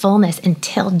covenant fullness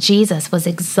until Jesus was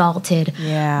exalted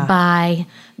by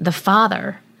the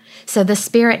Father. So the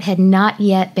Spirit had not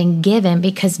yet been given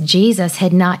because Jesus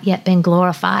had not yet been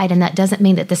glorified. And that doesn't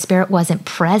mean that the Spirit wasn't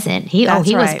present. He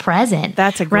was present.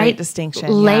 That's a great distinction.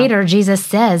 Later, Jesus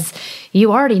says,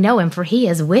 you already know him, for he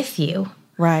is with you.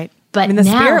 Right. But the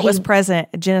Spirit was present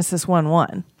at Genesis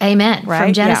 1:1. Amen. Right?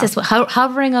 From Genesis,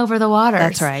 hovering over the waters.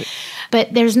 That's right.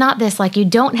 But there's not this like you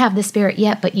don't have the Spirit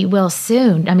yet, but you will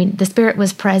soon. I mean, the Spirit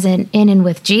was present in and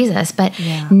with Jesus, but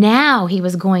now he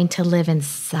was going to live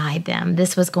inside them.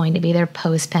 This was going to be their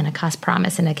post-Pentecost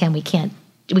promise. And again, we can't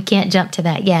jump to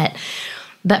that yet.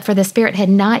 But for the Spirit had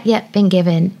not yet been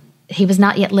given, he was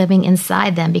not yet living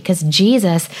inside them because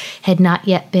Jesus had not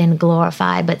yet been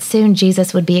glorified. But soon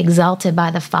Jesus would be exalted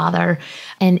by the Father.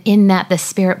 And in that, the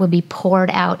Spirit would be poured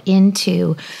out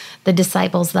into the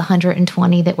disciples, the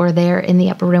 120 that were there in the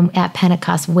upper room at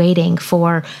Pentecost, waiting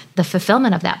for the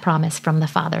fulfillment of that promise from the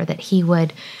Father, that he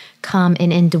would come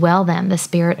and indwell them. The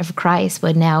Spirit of Christ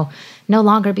would now no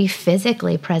longer be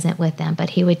physically present with them,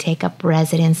 but he would take up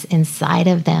residence inside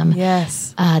of them.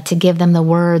 Yes. To give them the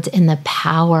words and the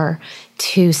power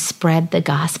to spread the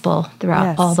gospel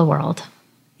throughout all the world.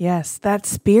 Yes, that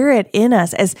Spirit in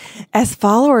us, as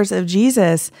followers of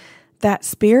Jesus, that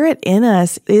Spirit in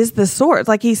us is the source.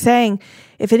 Like he's saying,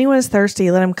 if anyone is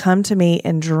thirsty, let him come to me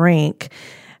and drink.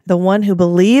 The one who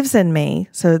believes in me,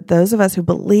 so those of us who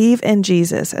believe in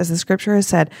Jesus, as the scripture has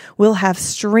said, will have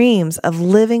streams of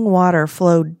living water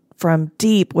flow from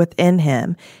deep within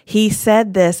him. He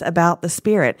said this about the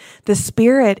Spirit. The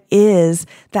Spirit is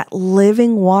that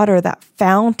living water, that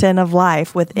fountain of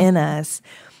life within us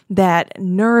that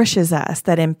nourishes us,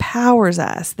 that empowers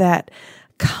us, that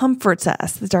comforts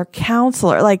us. That's our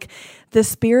counselor. Like the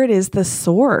Spirit is the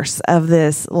source of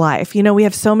this life. You know, we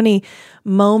have so many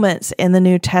moments in the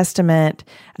New Testament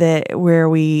where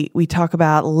we talk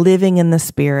about living in the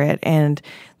Spirit and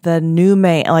the new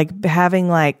man, like having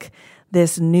like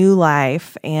this new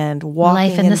life and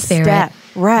walking life in the step,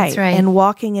 Spirit. right? That's right. And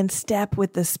walking in step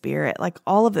with the Spirit, like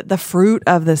all of it, the fruit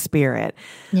of the Spirit,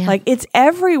 Yeah. like it's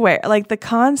everywhere. Like the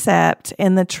concept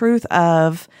and the truth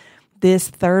of this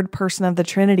third person of the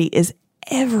Trinity is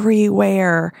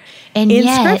everywhere And in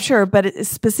yet, Scripture, but it's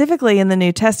specifically in the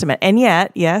New Testament. And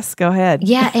yet, yes, go ahead.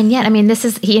 Yeah, and yet, I mean, this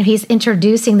is he's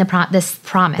introducing this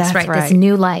promise, That's right? right. This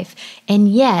new life, and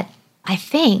yet, I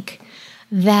think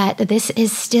that this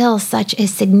is still such a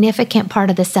significant part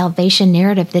of the salvation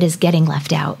narrative that is getting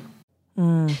left out.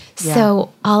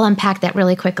 So I'll unpack that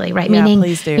really quickly, right? Yeah, Meaning,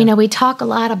 please do. you know, we talk a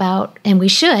lot about, and we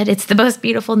should, it's the most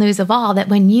beautiful news of all, that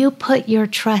when you put your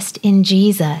trust in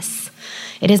Jesus,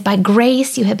 it is by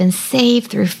grace you have been saved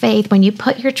through faith. When you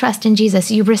put your trust in Jesus,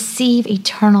 you receive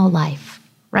eternal life,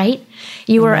 right?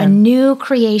 You are a new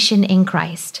creation in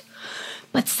Christ.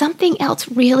 But something else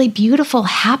really beautiful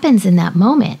happens in that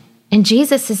moment. And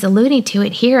Jesus is alluding to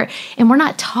it here. And we're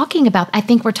not talking about, I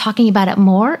think we're talking about it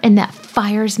more, and that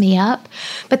fires me up.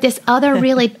 But this other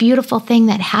really beautiful thing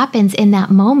that happens in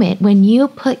that moment when you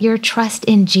put your trust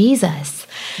in Jesus,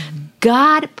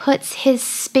 God puts his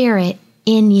Spirit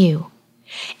in you.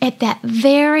 At that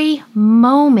very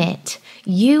moment,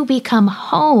 you become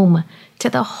home to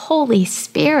the Holy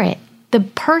Spirit. The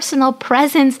personal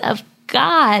presence of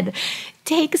God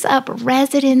takes up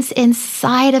residence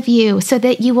inside of you so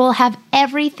that you will have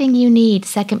everything you need.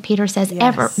 2 Peter says,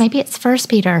 maybe it's 1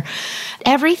 Peter.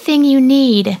 Everything you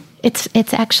need. It's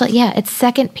actually, it's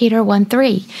 2 Peter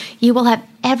 1:3. You will have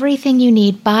everything you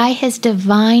need by his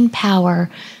divine power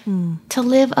to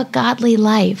live a godly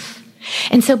life.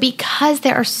 And so because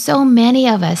there are so many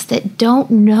of us that don't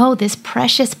know this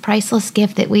precious, priceless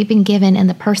gift that we've been given in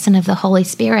the person of the Holy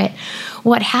Spirit,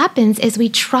 what happens is we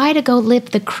try to go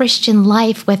live the Christian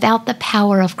life without the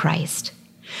power of Christ.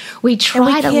 We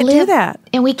try to live that.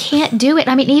 And we can't do it.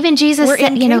 I mean, even Jesus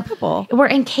said, incapable. We're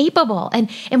incapable. And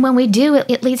when we do,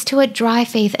 it leads to a dry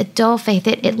faith, a dull faith.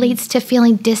 It leads to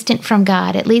feeling distant from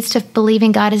God. It leads to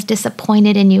believing God is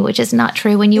disappointed in you, which is not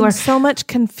true. When you are so much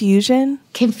confusion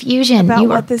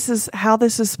about how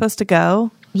this is supposed to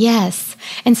go. Yes.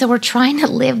 And so we're trying to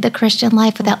live the Christian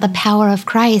life without the power of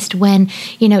Christ when,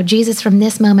 Jesus from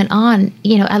this moment on,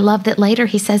 I love that later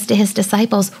he says to his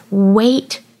disciples,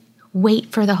 wait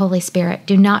for the Holy Spirit.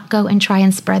 Do not go and try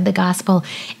and spread the gospel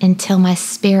until my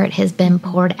Spirit has been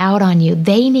poured out on you.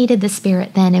 They needed the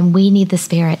Spirit then, and we need the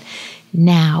Spirit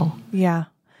now. Yeah.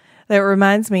 That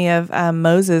reminds me of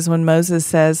Moses when Moses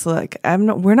says, look,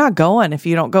 we're not going if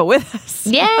you don't go with us.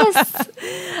 Yes.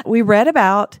 We read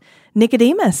about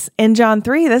Nicodemus in John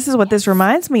 3. This is what this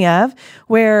reminds me of,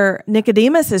 where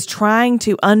Nicodemus is trying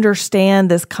to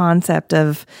understand this concept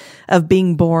of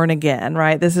being born again,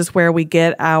 right? This is where we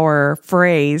get our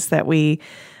phrase that we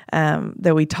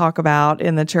that we talk about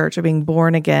in the church of being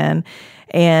born again.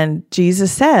 And Jesus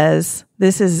says,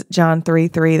 this is John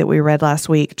 3:3 that we read last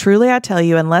week. Truly, I tell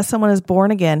you, unless someone is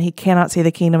born again, he cannot see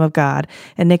the kingdom of God.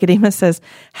 And Nicodemus says,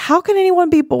 how can anyone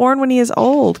be born when he is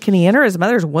old? Can he enter his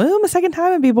mother's womb a second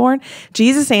time and be born?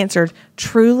 Jesus answered,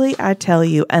 truly, I tell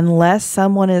you, unless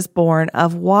someone is born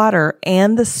of water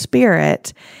and the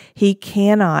Spirit, he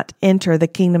cannot enter the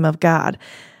kingdom of God.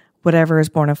 Whatever is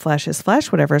born of flesh is flesh.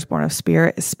 Whatever is born of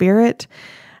spirit is spirit.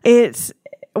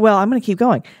 Well, I'm going to keep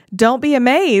going. Don't be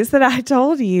amazed that I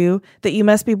told you that you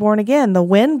must be born again. The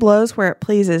wind blows where it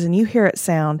pleases and you hear its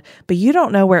sound, but you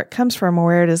don't know where it comes from or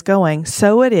where it is going.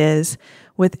 So it is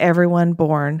with everyone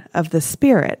born of the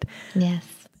Spirit. Yes.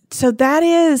 So that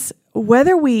is,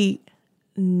 whether we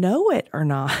know it or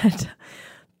not,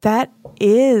 that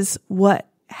is what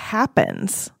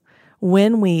happens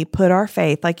when we put our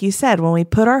faith, like you said, when we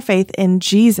put our faith in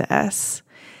Jesus.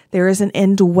 There is an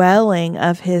indwelling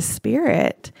of his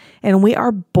Spirit, and we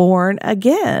are born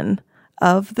again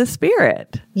of the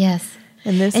Spirit. Yes.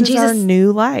 And this is our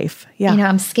new life. Yeah.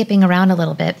 I'm skipping around a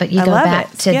little bit, but you go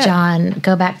back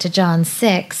to John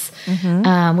 6,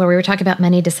 where we were talking about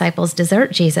many disciples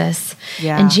desert Jesus.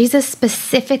 Yeah. And Jesus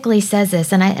specifically says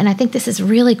this, and I think this is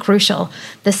really crucial.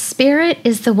 The Spirit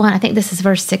is the one, I think this is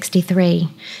verse 63.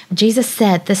 Jesus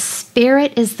said, the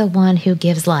Spirit is the one who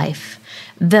gives life.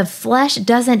 The flesh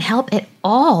doesn't help at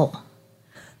all.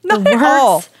 Not at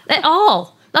all. At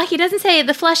all. Like he doesn't say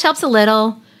the flesh helps a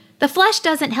little. The flesh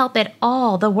doesn't help at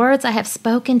all. The words I have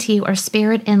spoken to you are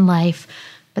spirit and life,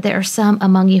 but there are some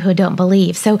among you who don't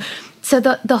believe. So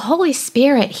the Holy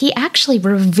Spirit, he actually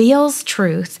reveals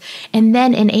truth and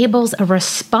then enables a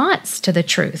response to the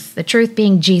truth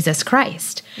being Jesus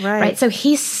Christ. Right? So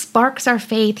he sparks our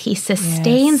faith. He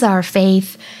sustains our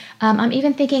faith. I'm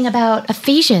even thinking about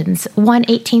Ephesians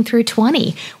 1:18 through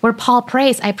 20, where Paul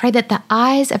prays, I pray that the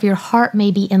eyes of your heart may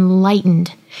be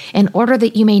enlightened in order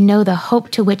that you may know the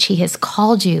hope to which he has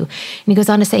called you. And he goes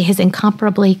on to say his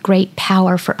incomparably great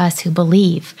power for us who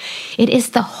believe. It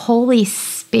is the Holy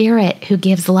Spirit who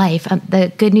gives life.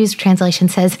 The Good News translation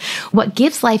says, what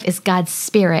gives life is God's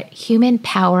Spirit. Human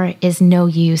power is of no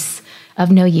use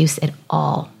at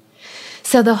all.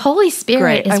 So the Holy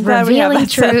Spirit is revealing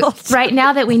truth right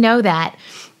now that we know that.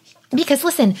 Because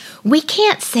listen, we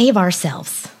can't save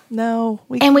ourselves. No,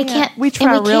 we can't. We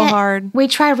try real hard. We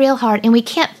try real hard, and we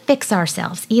can't fix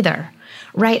ourselves either,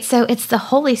 right? So it's the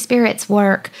Holy Spirit's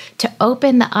work to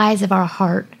open the eyes of our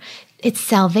heart. It's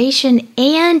salvation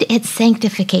and it's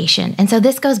sanctification. And so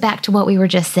this goes back to what we were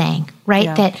just saying, right?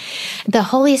 Yeah. That the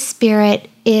Holy Spirit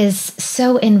is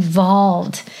so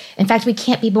involved. In fact, we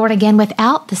can't be born again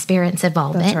without the Spirit's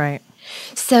involvement. That's right.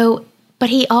 So, but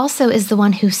he also is the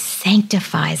one who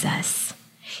sanctifies us.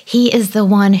 He is the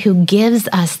one who gives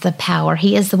us the power.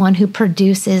 He is the one who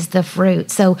produces the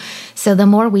fruit. So the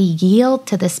more we yield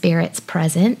to the Spirit's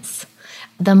presence,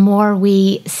 the more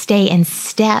we stay in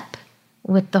step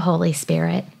with the Holy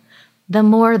Spirit, the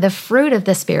more the fruit of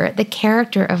the Spirit, the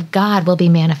character of God will be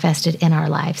manifested in our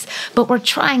lives. But we're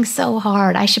trying so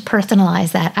hard. I should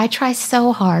personalize that. I try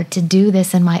so hard to do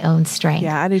this in my own strength.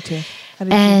 Yeah, I do too. I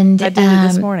did it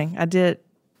this morning. I did it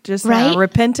just now.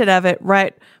 Repented of it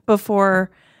right before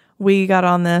we got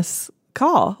on this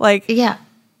call. I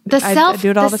do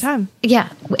it all the time. Yeah.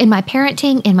 In my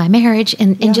parenting, in my marriage,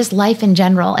 and in just life in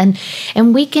general.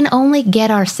 And we can only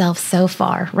get ourselves so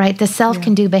far, right? The self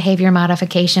can do behavior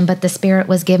modification, but the Spirit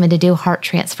was given to do heart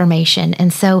transformation.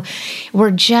 And so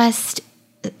we've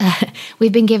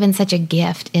been given such a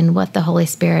gift in what the Holy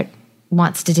Spirit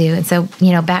wants to do. And so,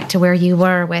 back to where you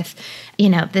were with,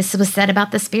 this was said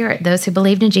about the Spirit. Those who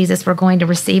believed in Jesus were going to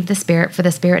receive the Spirit, for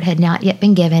the Spirit had not yet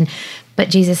been given, but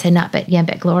Jesus had not yet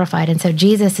been glorified. And so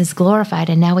Jesus is glorified.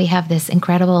 And now we have this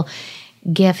incredible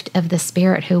gift of the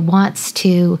Spirit who wants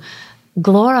to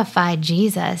glorify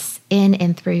Jesus in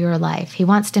and through your life. He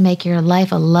wants to make your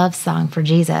life a love song for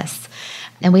Jesus.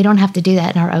 And we don't have to do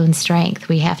that in our own strength.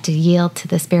 We have to yield to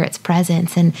the Spirit's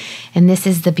presence. And this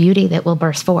is the beauty that will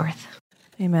burst forth.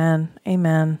 Amen.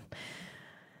 Amen.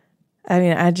 I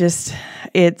mean,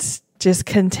 it just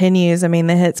continues. I mean,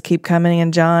 the hits keep coming.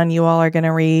 And John, you all are going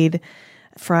to read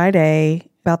Friday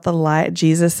about the light,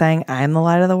 Jesus saying, I am the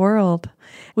light of the world.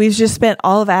 We've just spent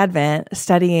all of Advent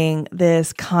studying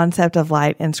this concept of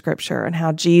light in Scripture and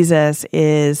how Jesus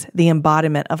is the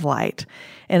embodiment of light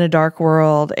in a dark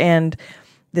world. And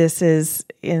this is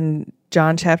in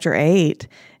John chapter 8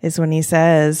 is when he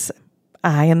says,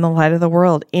 I am the light of the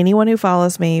world. Anyone who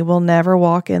follows me will never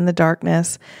walk in the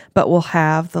darkness, but will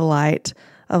have the light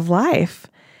of life.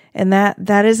 And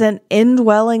that is an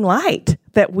indwelling light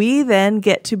that we then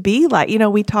get to be light.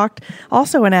 We talked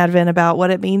also in Advent about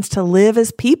what it means to live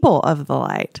as people of the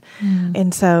light.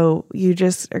 And so you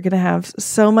just are going to have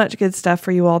so much good stuff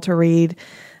for you all to read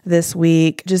this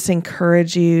week. Just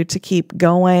encourage you to keep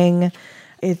going.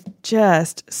 It's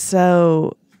just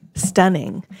so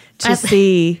stunning to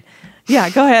see. Yeah,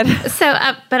 go ahead. So,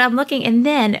 but I'm looking, and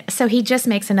then, so he just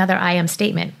makes another I am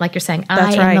statement. Like you're saying,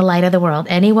 That's I am right. the light of the world.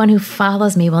 Anyone who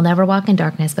follows me will never walk in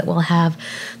darkness, but will have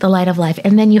the light of life.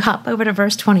 And then you hop over to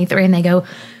verse 23 and they go,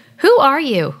 who are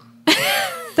you?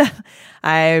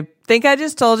 I think I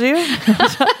just told you.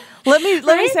 Let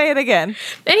me say it again.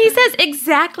 And he says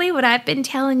exactly what I've been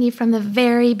telling you from the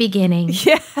very beginning.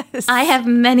 Yes. I have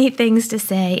many things to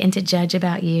say and to judge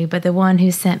about you, but the one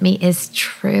who sent me is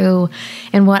true.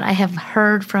 And what I have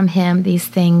heard from him, these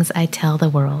things I tell the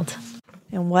world.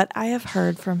 And what I have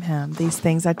heard from him, these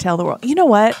things I tell the world. You know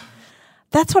what?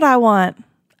 That's what I want.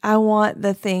 I want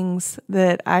the things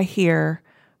that I hear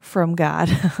from God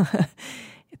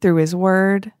through his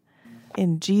word,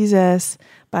 in Jesus,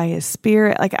 by his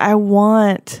spirit. Like, I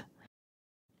want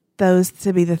those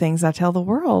to be the things I tell the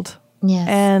world. Yes.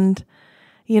 And,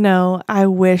 I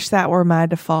wish that were my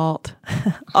default.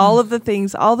 All of the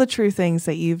things, all the true things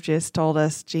that you've just told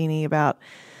us, Jeannie, about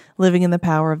living in the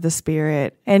power of the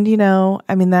Spirit. And,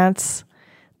 that's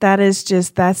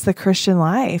the Christian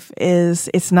life.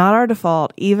 It's not our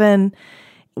default. Even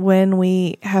when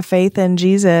we have faith in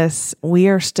Jesus, we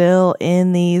are still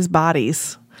in these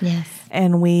bodies. Yes.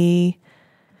 And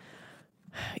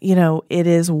it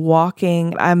is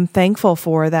walking. I'm thankful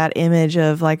for that image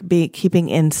of like keeping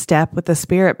in step with the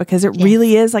Spirit, because it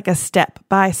really is like a step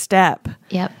by step.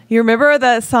 Yep. You remember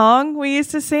the song we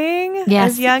used to sing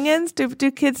Yes. as youngins?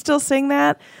 Do kids still sing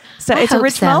that? So I it's a hope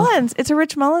Rich so. Mullins. It's a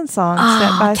Rich Mullins song.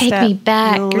 Step by take step. me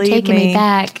back. You'll You're lead taking me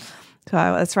back. So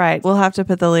that's right. We'll have to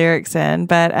put the lyrics in.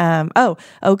 But,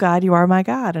 oh God, you are my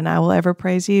God, and I will ever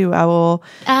praise you. I will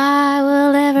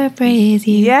ever praise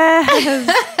you. Yes.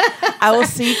 I will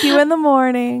seek you in the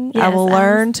morning. Yes, I will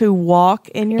learn to walk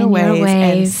in your in your ways,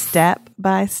 and ways. step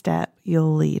by step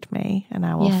you'll lead me, and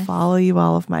I will Yes. follow you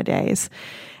all of my days.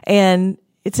 And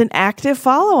it's an active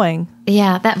following.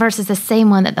 Yeah, that verse is the same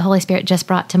one that the Holy Spirit just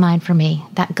brought to mind for me.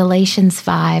 That Galatians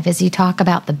 5, as you talk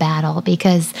about the battle,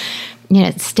 because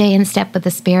stay in step with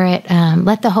the Spirit.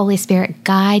 Let the Holy Spirit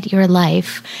guide your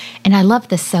life. And I love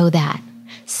this, so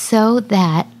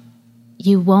that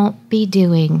you won't be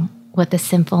doing what the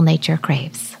sinful nature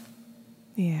craves.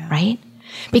 Yeah. Right?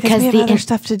 Because we have other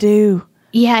stuff to do.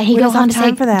 Yeah, he We goes don't on have to say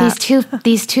time for that.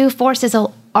 these two forces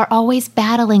are always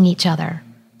battling each other.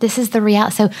 This is the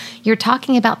reality. So you're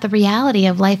talking about the reality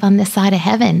of life on this side of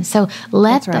heaven. So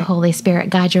let That's right. the Holy Spirit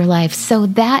guide your life so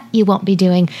that you won't be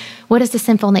doing what does the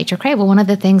sinful nature crave? Well, one of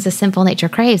the things the sinful nature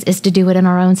craves is to do it in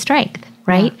our own strength,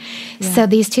 right? Yeah. So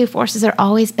these two forces are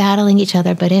always battling each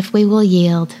other. But if we will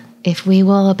yield, if we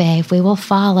will obey, if we will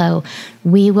follow,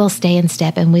 we will stay in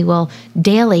step, and we will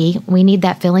daily, we need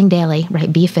that filling daily,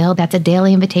 right? Be filled. That's a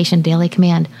daily invitation, daily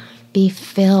command. Be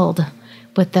filled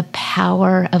with the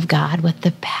power of God, with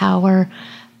the power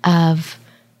of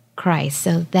Christ,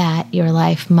 so that your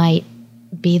life might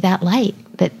be that light,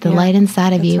 that the light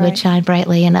inside of you would shine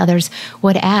brightly, and others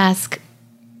would ask,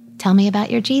 tell me about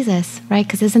your Jesus, right?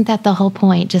 Because isn't that the whole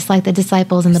point? Just like the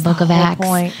disciples in the book of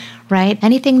Acts, right?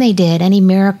 Anything they did, any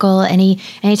miracle,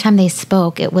 anytime they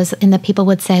spoke, it was, and the people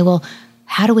would say, well,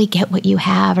 how do we get what you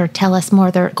have? Or tell us more.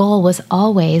 Their goal was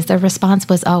always, their response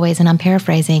was always, and I'm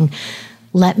paraphrasing,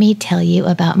 let me tell you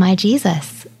about my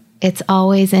Jesus. It's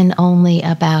always and only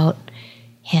about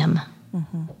him.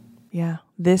 Mm-hmm. Yeah.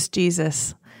 This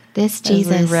Jesus. This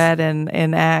Jesus. As we read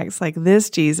in Acts, like this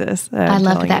Jesus. I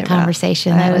loved that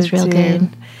conversation. That was real good.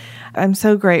 I'm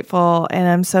so grateful. And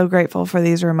I'm so grateful for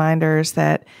these reminders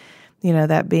that,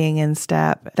 that being in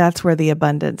step, that's where the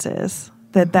abundance is.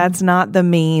 That's not the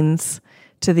means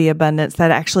to the abundance.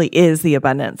 That actually is the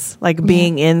abundance, like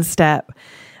being in step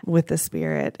with the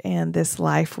Spirit and this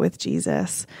life with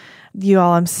Jesus. You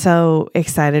all, I'm so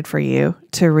excited for you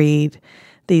to read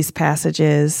these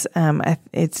passages.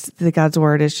 It's God's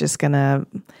word is just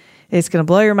it's gonna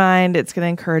blow your mind. It's gonna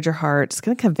encourage your heart. It's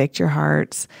gonna convict your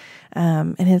hearts,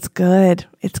 and it's good.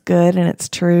 It's good and it's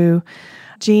true.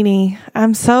 Jeannie,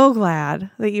 I'm so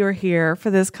glad that you are here for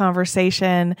this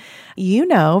conversation.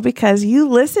 Because you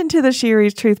listen to the She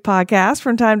Reads Truth podcast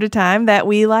from time to time, that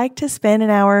we like to spend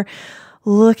an hour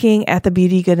looking at the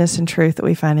beauty, goodness, and truth that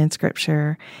we find in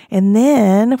Scripture. And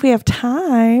then, if we have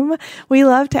time, we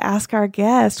love to ask our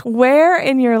guests, where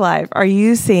in your life are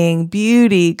you seeing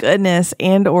beauty, goodness,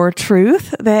 and or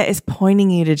truth that is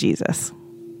pointing you to Jesus?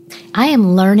 I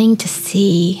am learning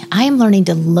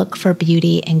to look for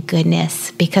beauty and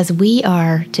goodness because we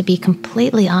are, to be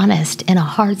completely honest, in a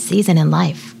hard season in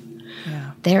life.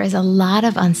 Yeah. There is a lot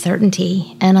of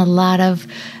uncertainty and a lot of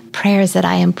prayers that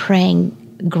I am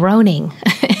praying, groaning,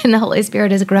 and the Holy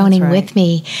Spirit is groaning with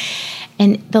me.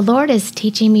 And the Lord is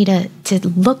teaching me to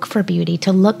look for beauty,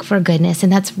 to look for goodness.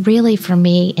 And that's really for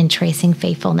me in tracing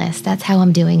faithfulness. That's how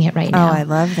I'm doing it right now. Oh, I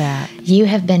love that. You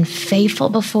have been faithful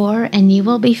before and you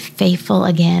will be faithful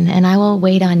again. And I will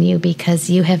wait on you because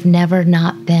you have never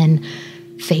not been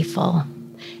faithful.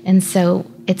 And so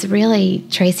it's really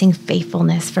tracing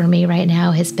faithfulness for me right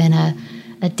now has been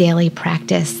a daily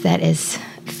practice that is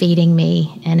feeding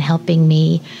me and helping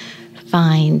me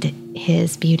find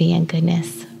His beauty and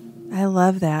goodness. I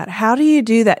love that. How do you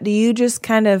do that? Do you just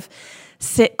kind of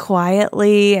sit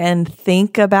quietly and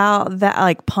think about that,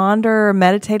 like ponder or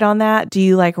meditate on that? Do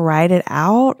you like write it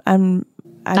out? I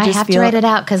have to write it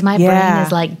out because my brain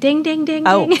is like ding, ding, ding,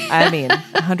 oh, ding. I mean,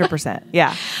 100%.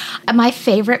 Yeah. My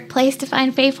favorite place to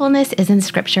find faithfulness is in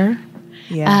Scripture.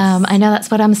 Yes. I know that's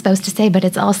what I'm supposed to say, but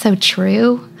it's also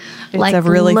true. It's a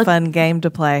really fun game to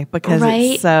play because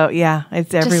it's so,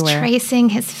 it's everywhere. Just tracing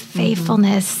His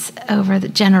faithfulness over the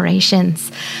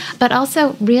generations, but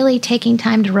also really taking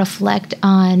time to reflect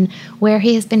on where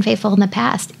He has been faithful in the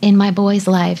past in my boys'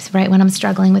 lives, right? When I'm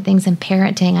struggling with things in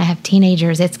parenting, I have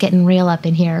teenagers, it's getting real up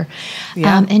in here.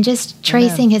 Yeah. And just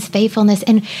tracing His faithfulness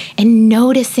and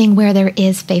noticing where there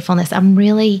is faithfulness. I'm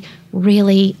really,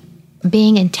 really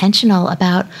being intentional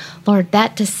about, Lord,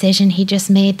 that decision He just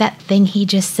made, that thing He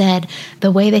just said,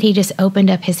 the way that He just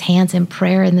opened up His hands in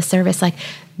prayer in the service, like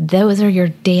those are your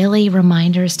daily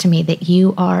reminders to me that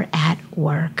you are at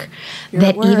work.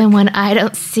 Even when I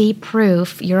don't see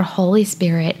proof, your Holy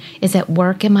Spirit is at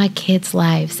work in my kids'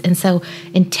 lives. And so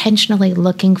intentionally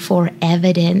looking for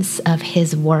evidence of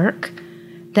His work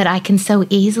that I can so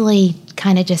easily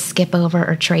kind of just skip over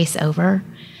or trace over.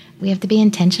 We have to be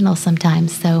intentional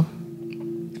sometimes. So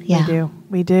yeah.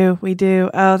 We do.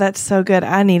 Oh, that's so good.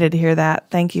 I needed to hear that.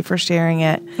 Thank you for sharing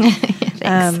it.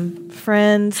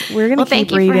 Friends, we're going to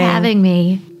keep reading. Thank you for having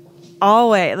me.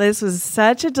 Always. This was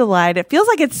such a delight. It feels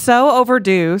like it's so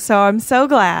overdue. So I'm so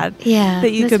glad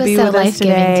that you could be with us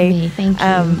today. To me. Thank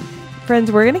you.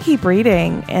 Friends, we're going to keep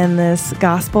reading in this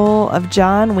Gospel of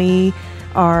John.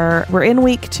 We're in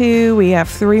week 2. We have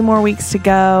 3 more weeks to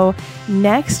go.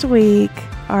 Next week,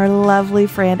 our lovely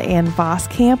friend Ann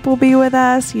Voskamp will be with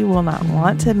us. You will not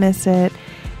want to miss it.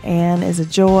 Ann is a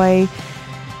joy.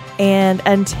 And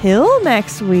until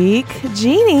next week,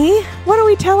 Jeannie, what do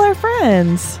we tell our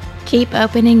friends? Keep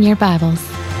opening your Bibles.